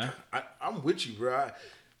bullshit, man. I'm with you, bro.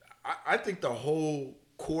 I think the whole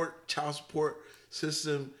court child support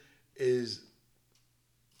system is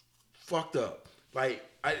fucked up.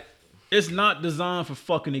 It's not designed for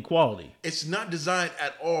fucking equality. It's not designed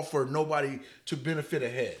at all for nobody to benefit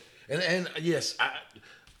ahead. And yes,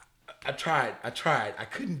 I tried. I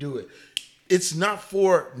couldn't do it. It's not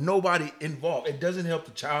for nobody involved. It doesn't help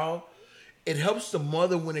the child. It helps the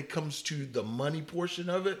mother when it comes to the money portion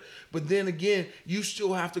of it. But then again, you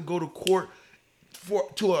still have to go to court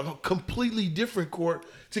to a completely different court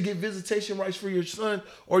to get visitation rights for your son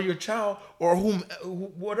or your child or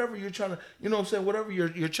whatever you're trying to, you know what I'm saying, whatever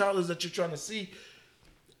your child is that you're trying to see.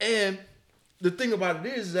 And the thing about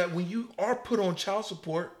it is that when you are put on child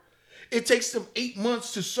support, it takes them 8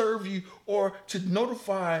 months to serve you or to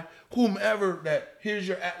notify whomever that here's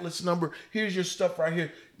your Atlas number, here's your stuff right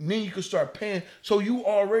here. And then you can start paying. So you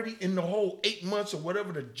already in the whole 8 months or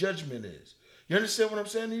whatever the judgment is. You understand what I'm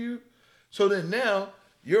saying to you? So then now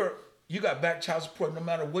you got back child support no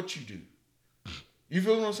matter what you do. You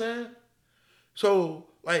feel what I'm saying? So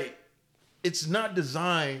it's not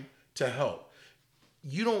designed to help.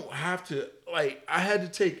 You don't have to, I had to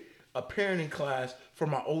take a parenting class for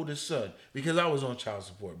my oldest son because I was on child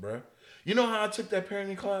support, bro. You know how I took that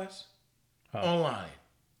parenting class? Online.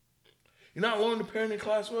 You know how long the parenting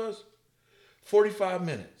class was? 45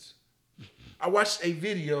 minutes. I watched a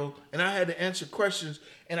video and I had to answer questions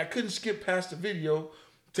and I couldn't skip past the video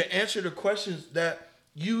to answer the questions that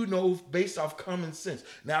you know, based off common sense.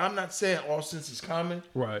 Now, I'm not saying all sense is common.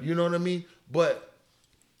 Right. You know what I mean? But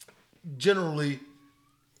generally,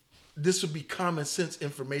 this would be common sense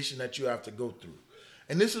information that you have to go through.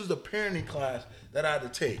 And this is the parenting class that I had to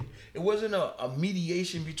take. It wasn't a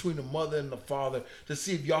mediation between the mother and the father to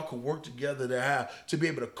see if y'all could work together to be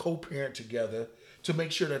able to co-parent together to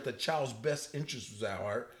make sure that the child's best interest was at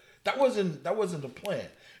heart. That wasn't the plan.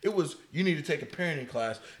 It was, you need to take a parenting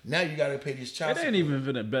class. Now you got to pay these child It support. ain't even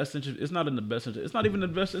in the best interest. It's not in the best interest. It's not even in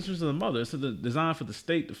the best interest of the mother. It's designed for the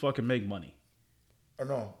state to fucking make money. Or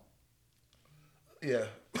no. Yeah.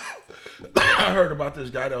 I heard about this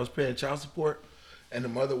guy that was paying child support and the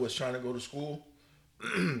mother was trying to go to school.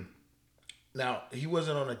 Now, he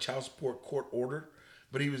wasn't on a child support court order,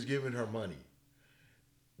 but he was giving her money.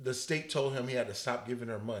 The state told him he had to stop giving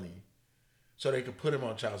her money so they could put him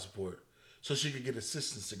on child support so she could get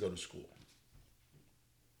assistance to go to school.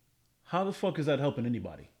 How the fuck is that helping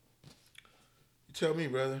anybody? You tell me,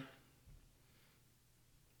 brother.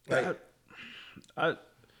 Like,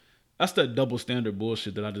 That's that double standard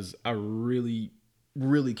bullshit that I really,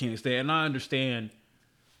 really can't stand. And I understand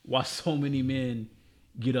why so many men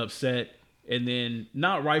get upset, and then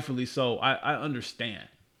not rightfully so. I understand.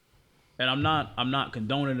 And I'm not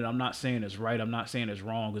condoning it. I'm not saying it's right. I'm not saying it's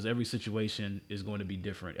wrong, because every situation is going to be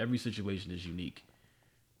different. Every situation is unique.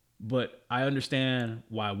 But I understand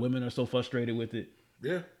why women are so frustrated with it.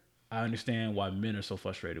 yeah. I understand why men are so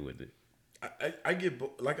frustrated with it. I get,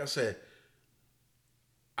 like I said,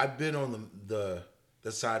 I've been on the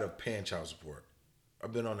side of paying child support.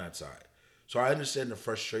 I've been on that side. So I understand the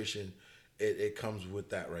frustration it comes with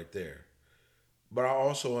that right there. But I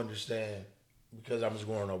also understand, because I was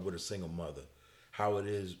growing up with a single mother, how it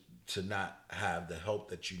is to not have the help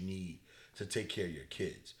that you need to take care of your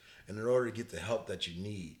kids. And in order to get the help that you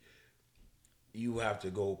need, you have to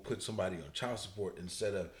go put somebody on child support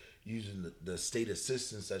instead of using the state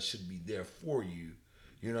assistance that should be there for you.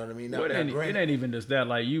 You know what I mean? Well, it ain't even just that.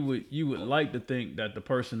 Like, you would like to think that the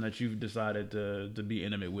person that you've decided to be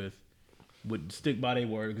intimate with would stick by their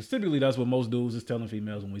word. Because typically that's what most dudes is telling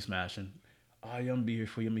females when we smashing. Oh, yeah, I'm gonna be here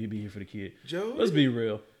for you. I'm gonna be here for the kid. Joe, let's be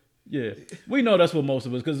real. Yeah, we know that's what most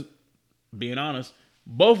of us. Because being honest,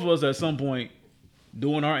 both of us at some point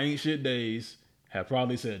during our ain't shit days have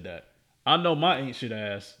probably said that. I know my ain't shit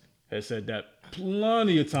ass has said that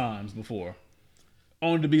plenty of times before,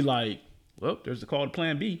 only to be like, well, there's the call to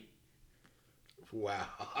Plan B. Wow.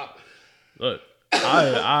 Look,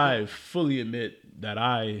 I fully admit that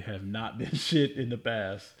I have not been shit in the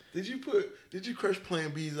past. Did you crush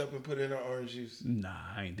Plan B's up and put it in our orange juice? Nah,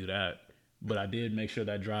 I ain't do that. But I did make sure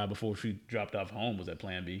that drive before she dropped off home was at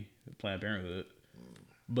Plan B, Planned Parenthood.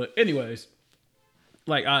 But anyways,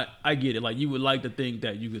 like I get it. Like, you would like to think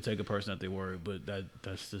that you could take a person at their word, but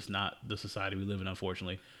that's just not the society we live in,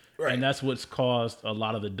 unfortunately. Right. And that's what's caused a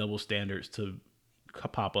lot of the double standards to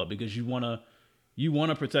pop up, because you wanna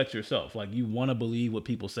protect yourself. Like, you wanna believe what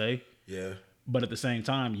people say. Yeah. But at the same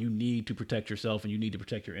time, you need to protect yourself, and you need to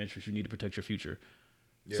protect your interests. You need to protect your future.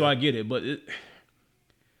 Yeah. So I get it, but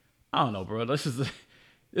I don't know, bro. This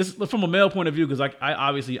from a male point of view, because I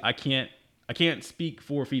obviously I can't speak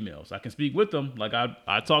for females. I can speak with them, like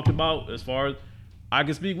I talked about, as far as I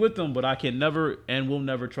can speak with them, but I can never and will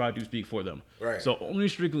never try to speak for them. Right. So only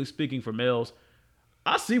strictly speaking for males,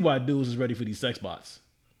 I see why dudes is ready for these sex bots.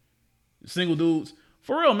 Single dudes,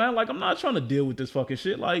 for real, man. Like, I'm not trying to deal with this fucking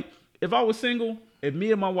shit. Like, if I was single, if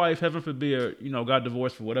me and my wife, heaven forbid, got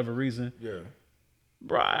divorced for whatever reason, yeah,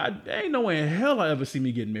 bro, there ain't no way in hell I ever see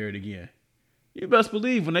me getting married again. You best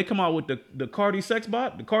believe when they come out with the Cardi Sex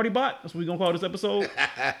Bot, the Cardi Bot, that's what we gonna call this episode.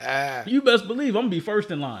 You best believe I'm gonna be first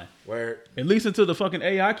in line. Word. At least until the fucking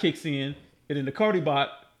AI kicks in, and then the Cardi Bot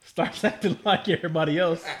starts acting like everybody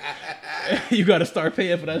else. You gotta start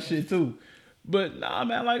paying for that shit too. But nah,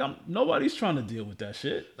 man, like, nobody's trying to deal with that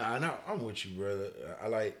shit. Nah, I'm with you, brother. I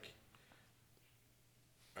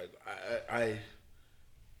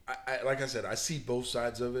like I said, I see both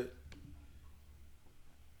sides of it.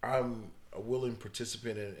 I'm a willing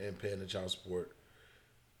participant in paying the child support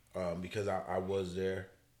because I was there.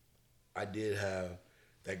 I did have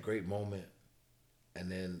that great moment,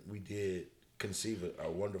 and then we did conceive a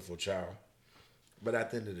wonderful child. But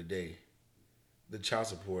at the end of the day, the child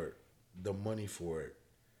support, the money for it.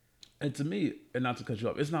 And to me, and not to cut you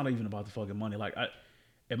off, it's not even about the fucking money. Like,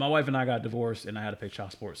 if my wife and I got divorced and I had to pay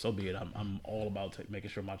child support, so be it. I'm all about making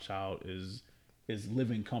sure my child is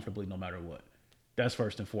living comfortably no matter what. That's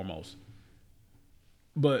first and foremost.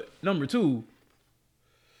 But number two,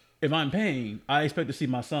 if I'm paying, I expect to see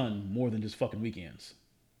my son more than just fucking weekends.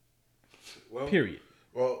 Well, period.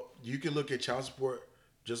 Well, you can look at child support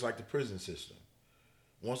just like the prison system.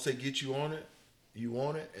 Once they get you on it,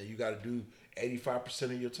 and you got to do 85%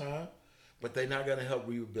 of your time. But they're not gonna help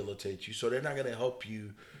rehabilitate you. So they're not gonna help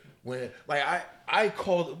you when like I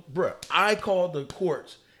called the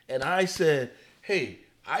courts and I said, hey,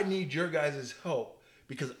 I need your guys' help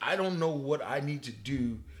because I don't know what I need to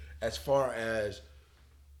do as far as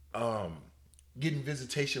getting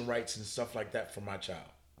visitation rights and stuff like that for my child.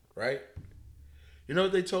 Right? You know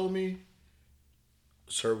what they told me?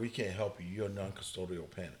 Sir, we can't help you. You're a non-custodial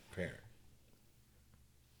parent.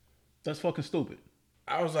 That's fucking stupid.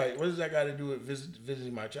 I was like, what does that got to do with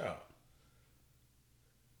visiting my child?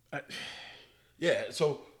 Yeah,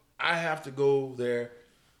 so I have to go there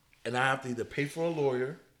and I have to either pay for a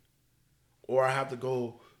lawyer or I have to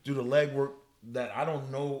go do the legwork that I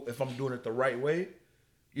don't know if I'm doing it the right way.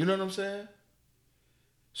 You know what I'm saying?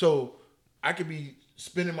 So I could be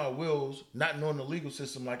spinning my wheels, not knowing the legal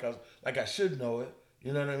system like I should know it.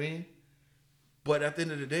 You know what I mean? But at the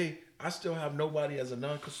end of the day, I still have nobody as a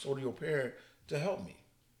non-custodial parent to help me.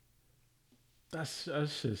 That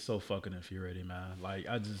shit's so fucking infuriating, man. Like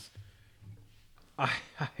I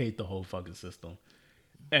hate the whole fucking system,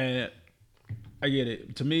 and I get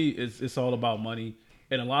it. To me, it's all about money,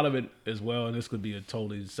 and a lot of it as well. And this could be a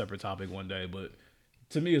totally separate topic one day, but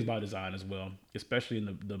to me, it's by design as well, especially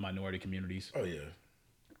in the minority communities. Oh yeah.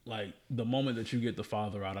 Like the moment that you get the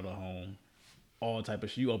father out of the home, all type of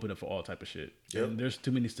shit, you open it for all type of shit. Yep. And there's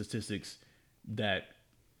too many statistics that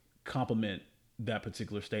complement that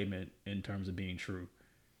particular statement in terms of being true.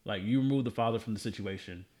 Like you remove the father from the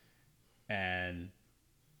situation and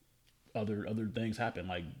other things happen.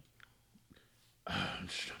 Like I'm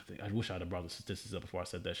just trying to think. I wish I'd have brought the statistics up before I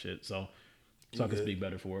said that shit. So I could speak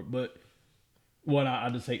better for it. But I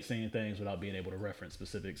just hate saying things without being able to reference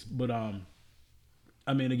specifics. But I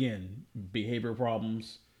mean again, behavioral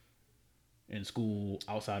problems in school,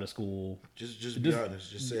 outside of school. Just be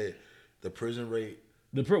honest. Just say it. The prison rate.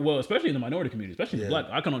 Well, especially in the minority community, especially the black.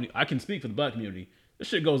 I can speak for the black community. This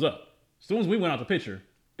shit goes up. As soon as we went out the picture,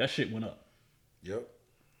 that shit went up. Yep.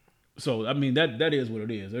 So I mean that is what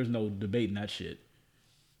it is. There's no debating that shit.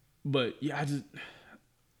 But yeah,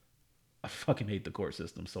 I fucking hate the court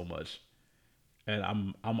system so much, and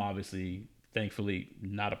I'm obviously, thankfully,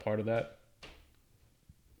 not a part of that.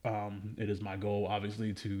 It is my goal,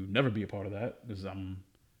 obviously, to never be a part of that because I'm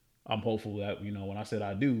hopeful that when I said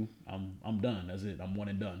I do, I'm done. That's it. I'm one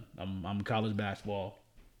and done. I'm a college basketball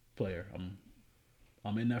player.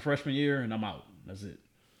 I'm in that freshman year and I'm out. That's it.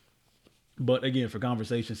 But again, for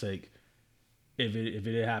conversation's sake, if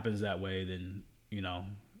it happens that way, then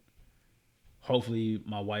hopefully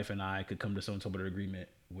my wife and I could come to some sort of agreement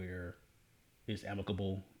where it's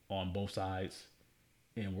amicable on both sides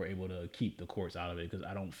and we're able to keep the courts out of it because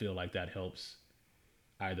I don't feel like that helps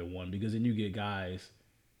either one because then you get guys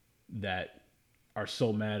that are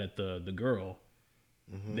so mad at the girl,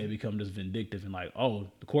 they become just vindictive and like, oh,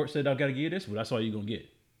 the court said I gotta give you this, well, that's all you're gonna get.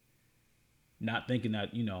 Not thinking that,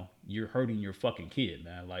 you're hurting your fucking kid,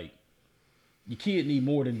 man. Like, your kid need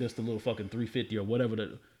more than just a little fucking 350 or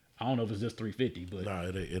whatever I don't know if it's just 350, but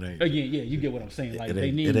no, it ain't. Again, yeah, you get what I'm saying. Like it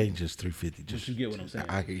ain't just 350. Just you get what I'm saying.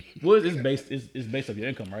 I hear you. Well, it's based off your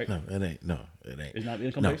income, right? No, it ain't. No, it ain't. It's not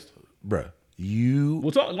income based, bruh.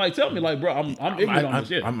 Well, tell me, like, bro, I'm ignorant on this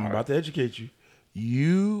shit. I'm about to educate you.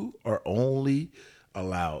 You are only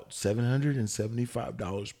allowed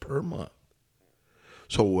 $775 per month.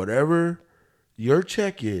 So whatever your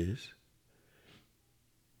check is,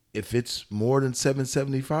 if it's more than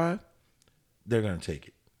 $775, they're gonna take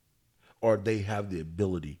it, or they have the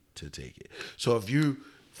ability to take it. So if you,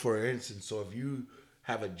 for instance, if you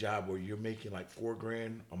have a job where you're making like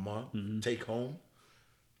 $4,000 a month, take home,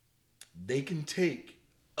 they can take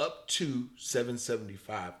up to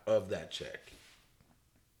 $775 of that check.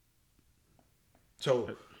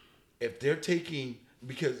 So if they're taking,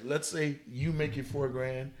 because let's say you make it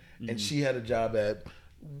 $4,000 and she had a job at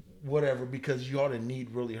whatever, because you ought to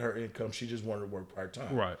need really her income. She just wanted to work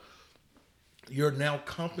part-time. Right. You're now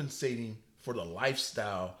compensating for the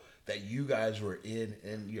lifestyle that you guys were in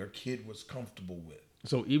and your kid was comfortable with.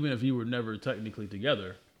 So even if you were never technically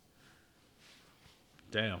together,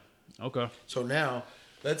 damn. Okay. So now,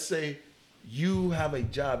 let's say you have a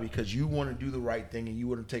job because you want to do the right thing and you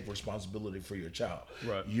want to take responsibility for your child.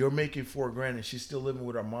 Right. You're making $4,000 and she's still living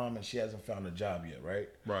with her mom and she hasn't found a job yet, right?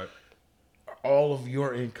 Right. All of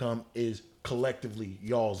your income is collectively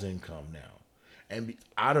y'all's income now. And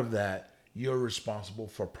out of that, you're responsible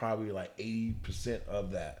for probably like 80%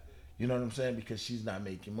 of that. You know what I'm saying? Because she's not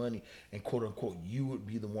making money and quote unquote, you would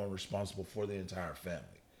be the one responsible for the entire family.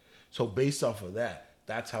 So based off of that,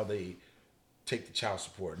 that's how they take the child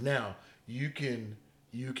support. Now, you can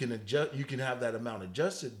you can adjust. You can have that amount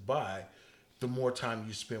adjusted by the more time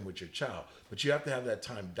you spend with your child. But you have to have that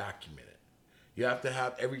time documented. You have to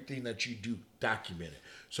have everything that you do documented.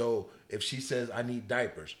 So if she says, I need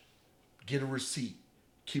diapers, get a receipt.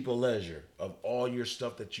 Keep a ledger of all your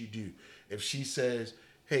stuff that you do. If she says,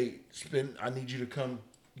 hey, I need you to come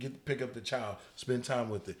pick up the child, spend time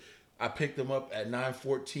with it. I picked him up at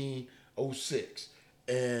 9:14:06,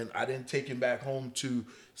 and I didn't take him back home to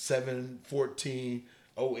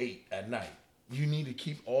 7:14:08 at night. You need to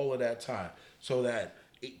keep all of that time so that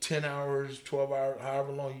 10 hours, 12 hours,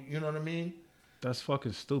 however long, you know what I mean? That's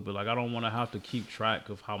fucking stupid. Like, I don't want to have to keep track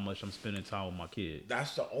of how much I'm spending time with my kid.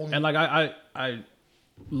 That's the only. And like, I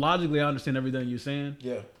logically I understand everything you're saying.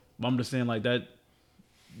 Yeah. But I'm just saying like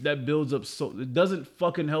that builds up, so it doesn't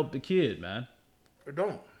fucking help the kid, man. It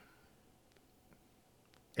don't.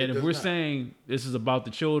 And if we're saying this is about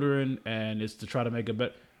the children and it's to try to make it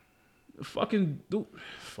better, fucking do.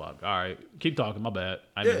 Fuck. All right, keep talking. My bad.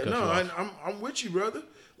 I'm with you, brother.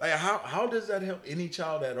 Like, how does that help any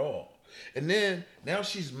child at all? And then now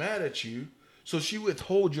she's mad at you, so she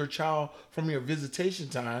withholds your child from your visitation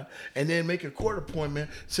time, and then make a court appointment,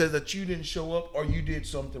 says that you didn't show up, or you did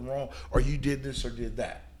something wrong, or you did this or did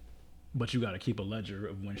that. But you got to keep a ledger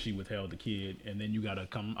of when she withheld the kid, and then you got to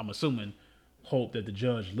come. I'm assuming, hope that the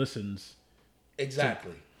judge listens.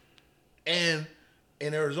 Exactly. And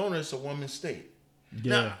in Arizona, it's a woman's state.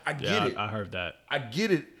 Yeah, now, I get it. I heard that. I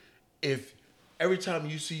get it. If every time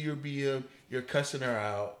you see your BM, you're cussing her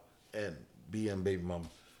out and BM baby mama.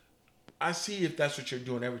 I see if that's what you're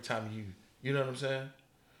doing every time you know what I'm saying?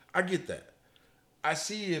 I get that. I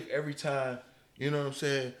see if every time, you know what I'm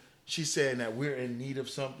saying, she's saying that we're in need of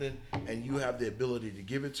something and you have the ability to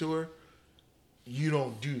give it to her, you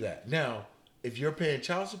don't do that. Now, if you're paying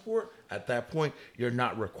child support, at that point, you're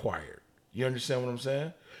not required. You understand what I'm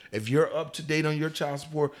saying? If you're up to date on your child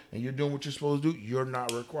support and you're doing what you're supposed to do, you're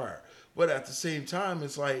not required. But at the same time,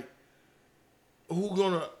 it's like, who's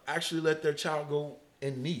gonna actually let their child go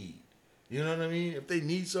in need? You know what I mean? If they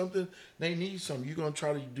need something, they need something. You're gonna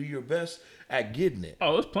try to do your best at getting it.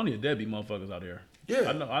 Oh, there's plenty of deadbeat motherfuckers out here.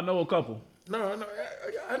 Yeah, I know a couple. No,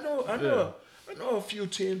 I know a few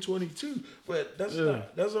 10, 22, but that's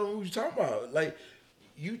not what we're talking about. Like,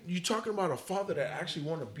 you talking about a father that actually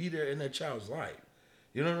want to be there in their child's life.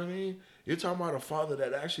 You know what I mean? You're talking about a father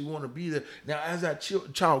that actually want to be there. Now, as that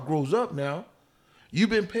child grows up now, you've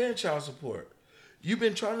been paying child support. You've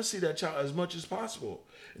been trying to see that child as much as possible.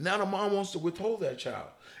 Now the mom wants to withhold that child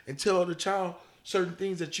and tell the child certain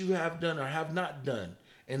things that you have done or have not done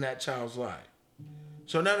in that child's life.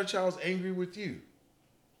 So now the child's angry with you.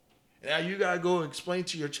 Now you got to go explain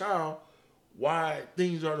to your child why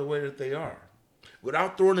things are the way that they are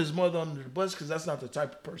without throwing his mother under the bus, because that's not the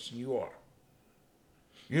type of person you are.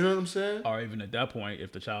 You know what I'm saying? Or even at that point,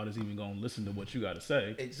 if the child is even going to listen to what you got to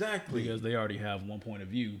say. Exactly. Because they already have one point of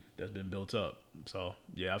view that's been built up. So,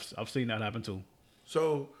 yeah, I've seen that happen too.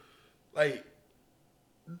 So, like,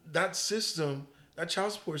 that system, that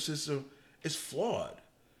child support system is flawed.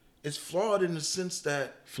 It's flawed in the sense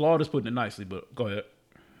that... Flawed is putting it nicely, but go ahead.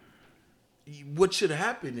 What should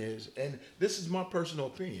happen is, and this is my personal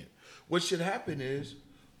opinion, what should happen is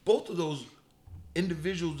both of those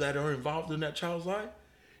individuals that are involved in that child's life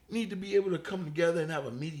need to be able to come together and have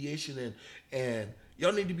a mediation, and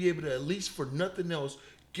y'all need to be able to, at least for nothing else,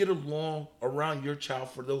 get along around your child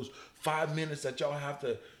for those 5 minutes that y'all have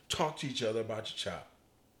to talk to each other about your child.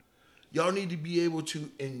 Y'all need to be able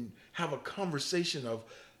to and have a conversation of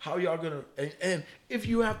how y'all gonna, and if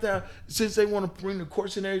you have to, since they want to bring the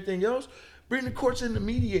courts and everything else, bring the courts in to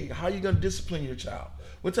mediate. How you gonna discipline your child?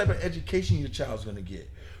 What type of education your child's gonna get?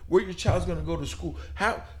 Where your child's gonna go to school?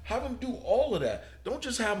 Have them do all of that. Don't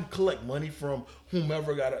just have them collect money from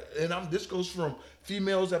whomever got it. And this goes from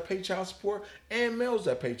females that pay child support and males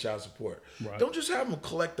that pay child support. Right. Don't just have them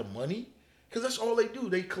collect the money, because that's all they do.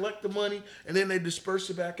 They collect the money and then they disperse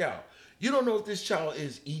it back out. You don't know if this child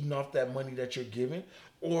is eating off that money that you're giving,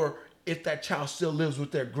 or if that child still lives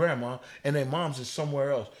with their grandma and their mom's is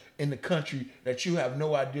somewhere else in the country that you have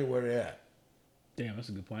no idea where they're at. Damn, that's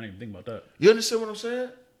a good point. I didn't even think about that. You understand what I'm saying?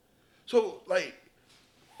 So, like,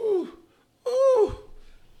 ooh.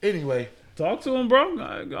 Anyway. Talk to him, bro.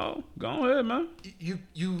 Go ahead, man.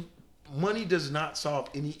 You money does not solve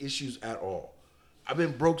any issues at all. I've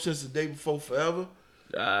been broke since the day before forever.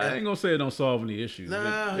 I ain't gonna say it don't solve any issues.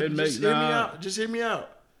 Nah, just hear me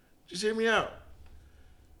out. Just hear me out.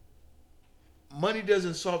 Money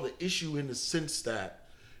doesn't solve the issue in the sense that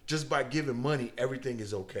just by giving money, everything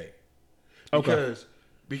is okay.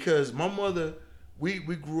 Because my mother, we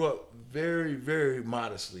grew up very, very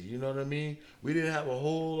modestly. You know what I mean? We didn't have a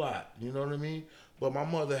whole lot. You know what I mean? but my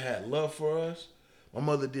mother had love for us. My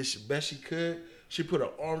mother did the best she could. She put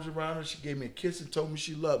her arms around her. She gave me a kiss and told me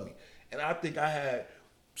she loved me. And I think I had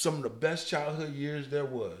some of the best childhood years there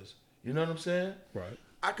was. You know what I'm saying? Right.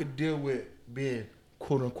 I could deal with being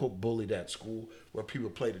quote unquote bullied at school where people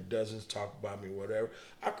play the dozens, talk about me, whatever.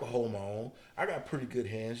 I could hold my own. I got pretty good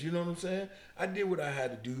hands. You know what I'm saying? I did what I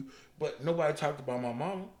had to do, but nobody talked about my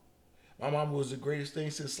mama. My mama was the greatest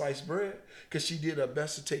thing since sliced bread because she did her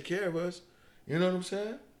best to take care of us. You know what I'm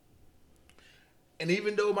saying? And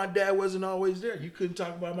even though my dad wasn't always there, you couldn't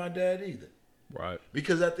talk about my dad either. Right.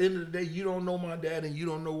 Because at the end of the day, you don't know my dad and you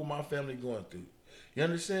don't know what my family going through. You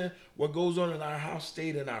understand? What goes on in our house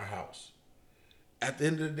stayed in our house. At the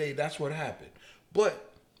end of the day, that's what happened.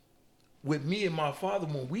 But with me and my father,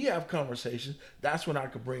 when we have conversations, that's when I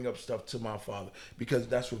could bring up stuff to my father. Because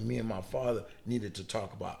that's what me and my father needed to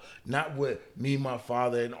talk about. Not what me and my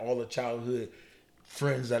father and all the childhood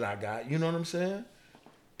friends that I got. You know what I'm saying?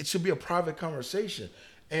 It should be a private conversation.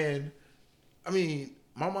 And, I mean,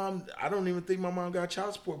 my mom, I don't even think my mom got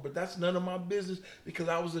child support, but that's none of my business because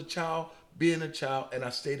I was a child, being a child, and I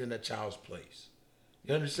stayed in a child's place.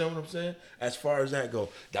 You understand what I'm saying? As far as that goes,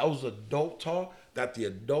 that was adult talk that the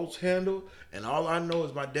adults handled. And all I know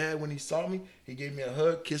is my dad, when he saw me, he gave me a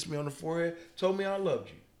hug, kissed me on the forehead, told me I loved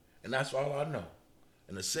you. And that's all I know.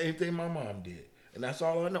 And the same thing my mom did. And that's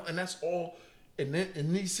all I know. And that's all,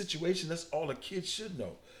 in these situations, that's all a kid should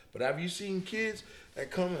know. But have you seen kids that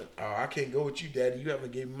come and, oh, I can't go with you, Daddy. You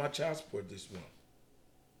haven't given me my child support this month.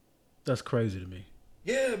 That's crazy to me.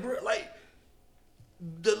 Yeah, bro. Like,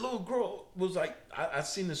 the little girl was like, I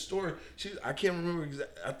seen the story. I can't remember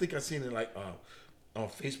exactly. I think I seen it like on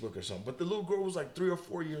Facebook or something. But the little girl was like 3 or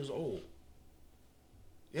 4 years old.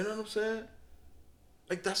 You know what I'm saying?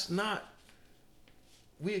 Like, that's not.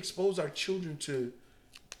 We expose our children to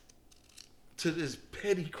this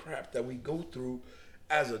petty crap that we go through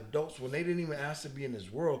as adults when they didn't even ask to be in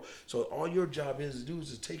this world. So all your job is to do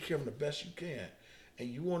is to take care of them the best you can. And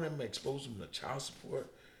you want them to expose them to child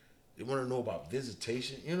support. They want to know about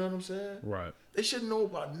visitation. You know what I'm saying? Right. They shouldn't know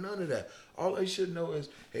about none of that. All they should know is,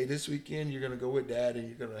 hey, this weekend you're going to go with Dad and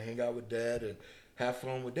you're going to hang out with Dad and have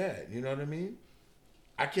fun with Dad. You know what I mean?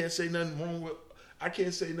 I can't say nothing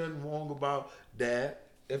wrong about Dad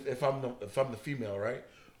if I'm the female, right?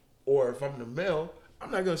 Or if I'm the male, I'm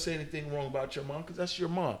not going to say anything wrong about your mom because that's your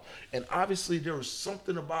mom. And obviously there was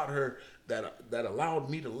something about her that allowed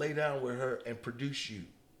me to lay down with her and produce you.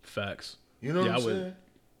 Facts. You know what I'm saying?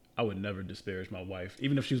 I would never disparage my wife,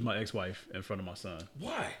 even if she was my ex-wife, in front of my son.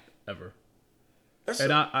 Why? Ever.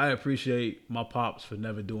 I appreciate my pops for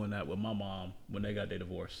never doing that with my mom when they got their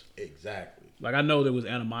divorce. Exactly. Like, I know there was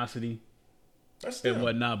animosity That's and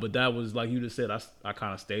whatnot, but that was, like you just said, I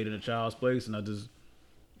kind of stayed in a child's place, and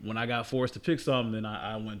when I got forced to pick something, then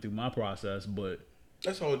I went through my process, but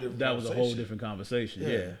that's a whole different that was a whole different conversation.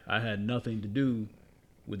 Yeah. I had nothing to do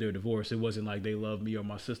with their divorce. It wasn't like they loved me or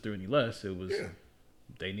my sister any less. It was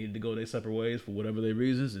they needed to go their separate ways for whatever their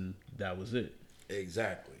reasons, and that was it.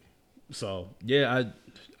 Exactly. So yeah,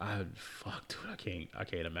 I fuck, dude, I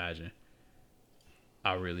can't imagine.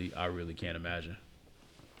 I really can't imagine.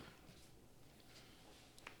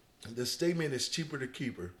 The statement is cheaper to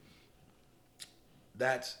keep her.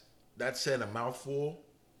 That's saying a mouthful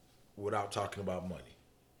without talking about money.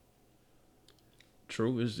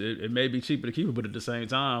 True, it may be cheaper to keep her, but at the same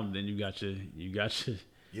time, then you got your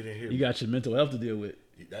You didn't hear me. you got your mental health to deal with.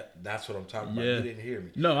 That's what I'm talking about. You didn't hear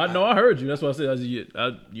me. No, I heard you. That's what I said. You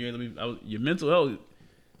ain't let me. Your mental health.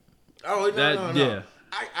 Oh no. Yeah.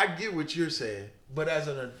 I get what you're saying, but as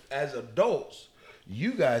adults,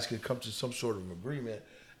 you guys could come to some sort of agreement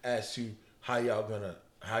as to how y'all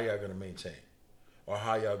gonna maintain, or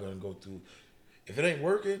how y'all gonna go through. If it ain't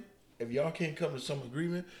working, if y'all can't come to some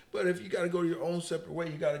agreement, but if you got to go your own separate way,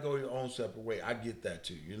 you got to go your own separate way. I get that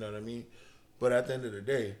too. You know what I mean? But at the end of the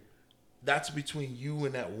day, that's between you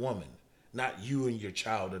and that woman, not you and your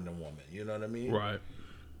child and the woman. You know what I mean? Right.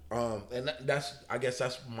 And I guess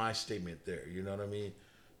that's my statement there. You know what I mean?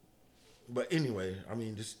 But anyway, I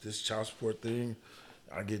mean, this child support thing,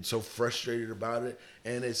 I get so frustrated about it.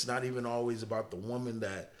 And it's not even always about the woman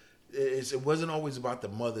it wasn't always about the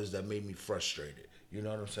mothers that made me frustrated. You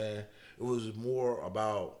know what I'm saying? It was more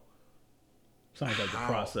about sounds like the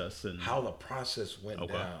process and how the process went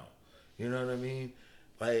down. You know what I mean?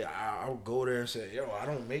 Like, I'll go there and say, yo, I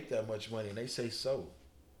don't make that much money. And they say so.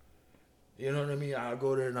 You know what I mean? I'll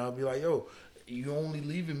go there and I'll be like, yo, you only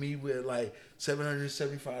leaving me with like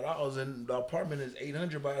 $775 and the apartment is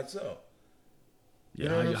 $800 by itself. Yeah,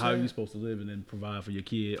 you know how are you supposed to live and then provide for your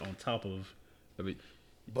kid on top of, I mean,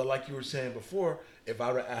 But like you were saying before, if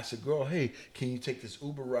I would have asked a girl, hey, can you take this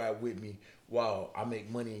Uber ride with me while I make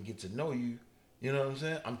money and get to know you? You know what I'm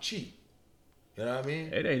saying? I'm cheap. You know what I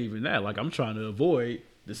mean? It ain't even that. Like I'm trying to avoid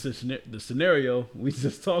the scenario we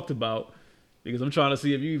just talked about because I'm trying to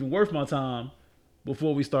see if you even worth my time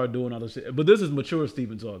before we start doing other shit. But this is mature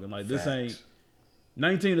Stephen talking. Like this ain't Facts.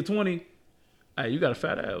 19 to 20. Hey, you got a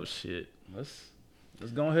fat ass. Shit. Let's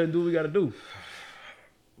go ahead and do what we got to do.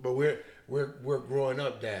 But we're growing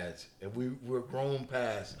up dads, and we're grown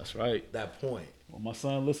past That's right. that point. Well, my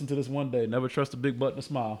son listened to this one day. Never trust a big butt and a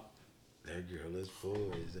smile. That girl is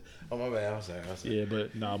poised. Oh my bad. I'm sorry. Yeah,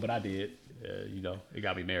 but no, but I did. It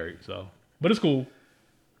got me married. So, but it's cool.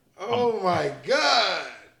 Oh my God,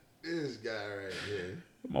 this guy right here.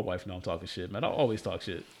 My wife know I'm talking shit, man. I always talk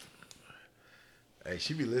shit. Hey,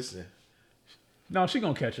 she be listening. No, she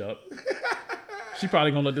gonna catch up. She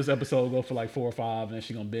probably gonna let this episode go for like 4 or 5, and then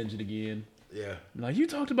she gonna binge it again. Yeah. Like, you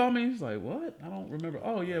talked about me. It's like, what? I don't remember.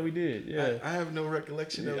 Oh yeah, we did. Yeah, I have no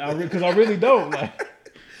recollection of because I really don't. Like,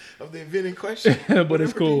 of the event in question. but it's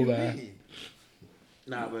Whatever cool, do you man. mean?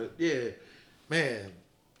 Nah, but yeah, man.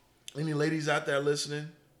 Any ladies out there listening?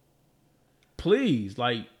 Please,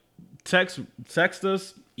 like, text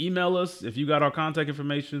us, email us if you got our contact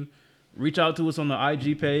information. Reach out to us on the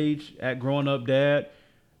IG page at Growing Up Dad.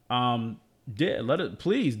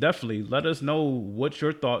 Please definitely let us know what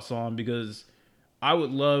your thoughts on, because I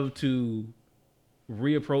would love to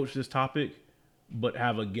reapproach this topic, but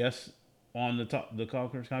have a guest on the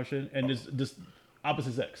conversation, and this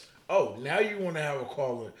opposite sex. Oh, now you want to have a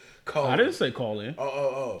call? I didn't say call in.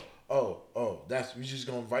 That's we just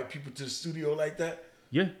gonna invite people to the studio like that?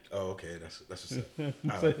 Yeah. Oh, okay. That's what's up. All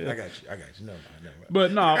right, I got you. No.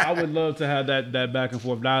 But no, I would love to have that back and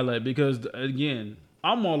forth dialect, because again,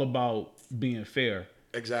 I'm all about being fair.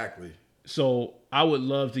 Exactly. So I would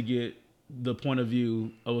love to get the point of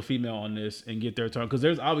view of a female on this and get their turn, because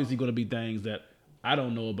there's obviously going to be things that I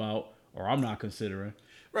don't know about or I'm not considering.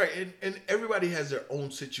 Right, and everybody has their own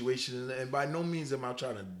situation, and by no means am I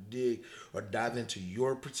trying to dig or dive into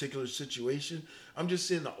your particular situation. I'm just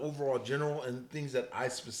saying the overall general and things that I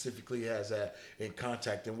specifically has had in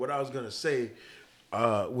contact. And what I was gonna say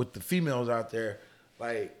with the females out there,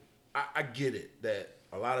 like I get it that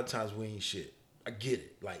a lot of times we ain't shit. I get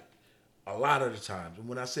it, like a lot of the times. And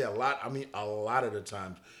when I say a lot, I mean a lot of the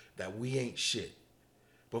times that we ain't shit.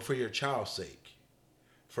 But for your child's sake,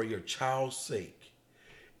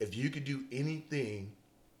 if you could do anything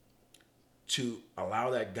to allow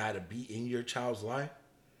that guy to be in your child's life,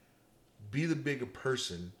 be the bigger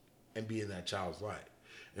person and be in that child's life.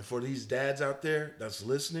 And for these dads out there that's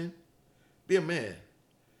listening, be a man.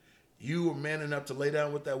 You were man enough to lay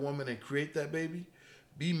down with that woman and create that baby.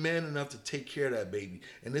 Be man enough to take care of that baby.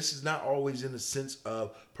 And this is not always in the sense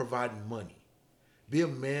of providing money. Be a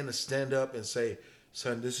man to stand up and say,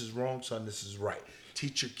 son, this is wrong, son, this is right.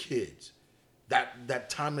 Teach your kids. That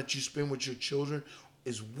time that you spend with your children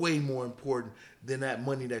is way more important than that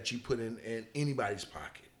money that you put in anybody's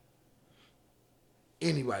pocket.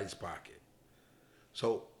 Anybody's pocket.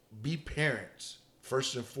 So be parents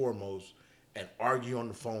first and foremost, and argue on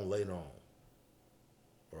the phone later on.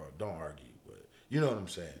 Or don't argue, but you know what I'm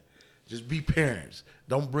saying. Just be parents.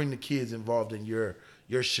 Don't bring the kids involved in your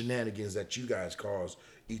shenanigans that you guys cause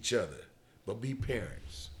each other. But be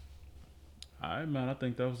parents. All right, man. I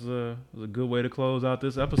think that was a good way to close out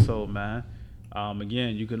this episode, man.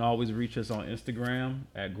 Again, you can always reach us on Instagram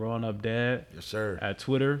at Growing Up Dad. Yes, sir. At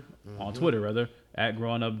Twitter, on Twitter rather, at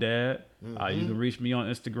Growing Up Dad. You can reach me on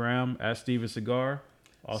Instagram at Steven Cigar.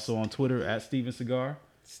 Also on Twitter at Steven Cigar.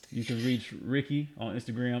 You can reach Ricky on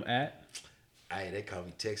Instagram at. Hey, they call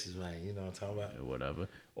me Texas, man. You know what I'm talking about? Whatever.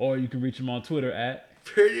 Or you can reach him on Twitter at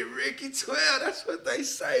Pretty Ricky 12. That's what they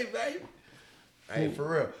say, baby. Hey, for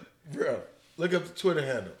real. Bro, look up the Twitter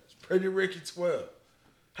handle. It's Pretty Ricky 12.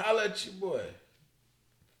 Holla at your boy.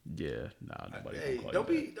 Yeah, nah, nobody Hey, gonna call don't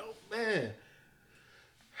you be, man.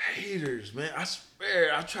 Haters, man. I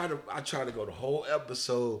swear, I try to go the whole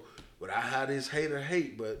episode without how this hater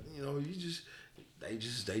hate, but you know, they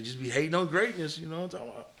just be hating on greatness. You know what I'm talking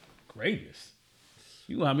about? greatness.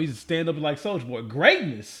 You want me to stand up like Soulja Boy?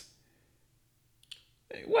 Greatness.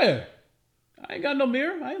 Hey, where? I ain't got no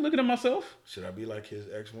mirror. I ain't looking at myself. Should I be like his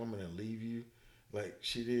ex-woman and leave you like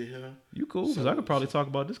she did him? You cool? Because I could probably talk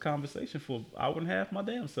about this conversation for an hour and a half my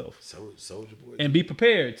damn self. Soulja Boy. And be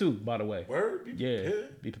prepared too, by the way. Word? Be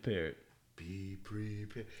prepared? Be prepared. Be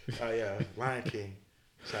prepared. Oh yeah, Lion King.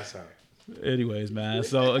 Shouts out. Anyways, man.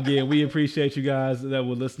 So again, we appreciate you guys that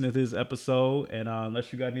were listening to this episode. And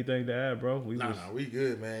unless you got anything to add, bro, we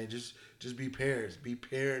good, man. Just be parents. Be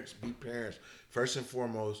parents. Be parents. First and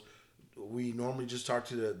foremost, we normally just talk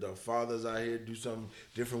to the fathers out here, do something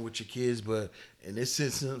different with your kids. But in this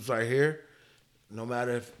instance right here, no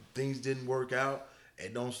matter if things didn't work out,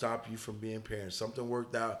 it don't stop you from being parents. Something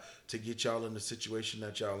worked out to get y'all in the situation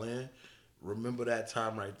that y'all in. Remember that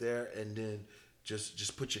time right there, and then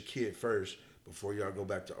just put your kid first before y'all go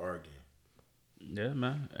back to arguing. Yeah,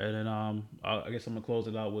 man. And then I guess I'm gonna close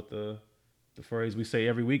it out with the phrase we say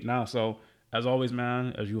every week now. So as always,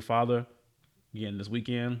 man, as your father, again this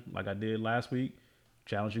weekend, like I did last week,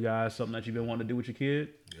 challenge you guys something that you've been wanting to do with your kid.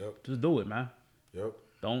 Yep. Just do it, man. Yep.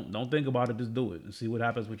 Don't think about it. Just do it and see what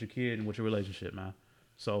happens with your kid and with your relationship, man.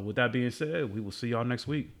 So with that being said, we will see y'all next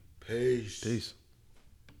week. Peace. Peace.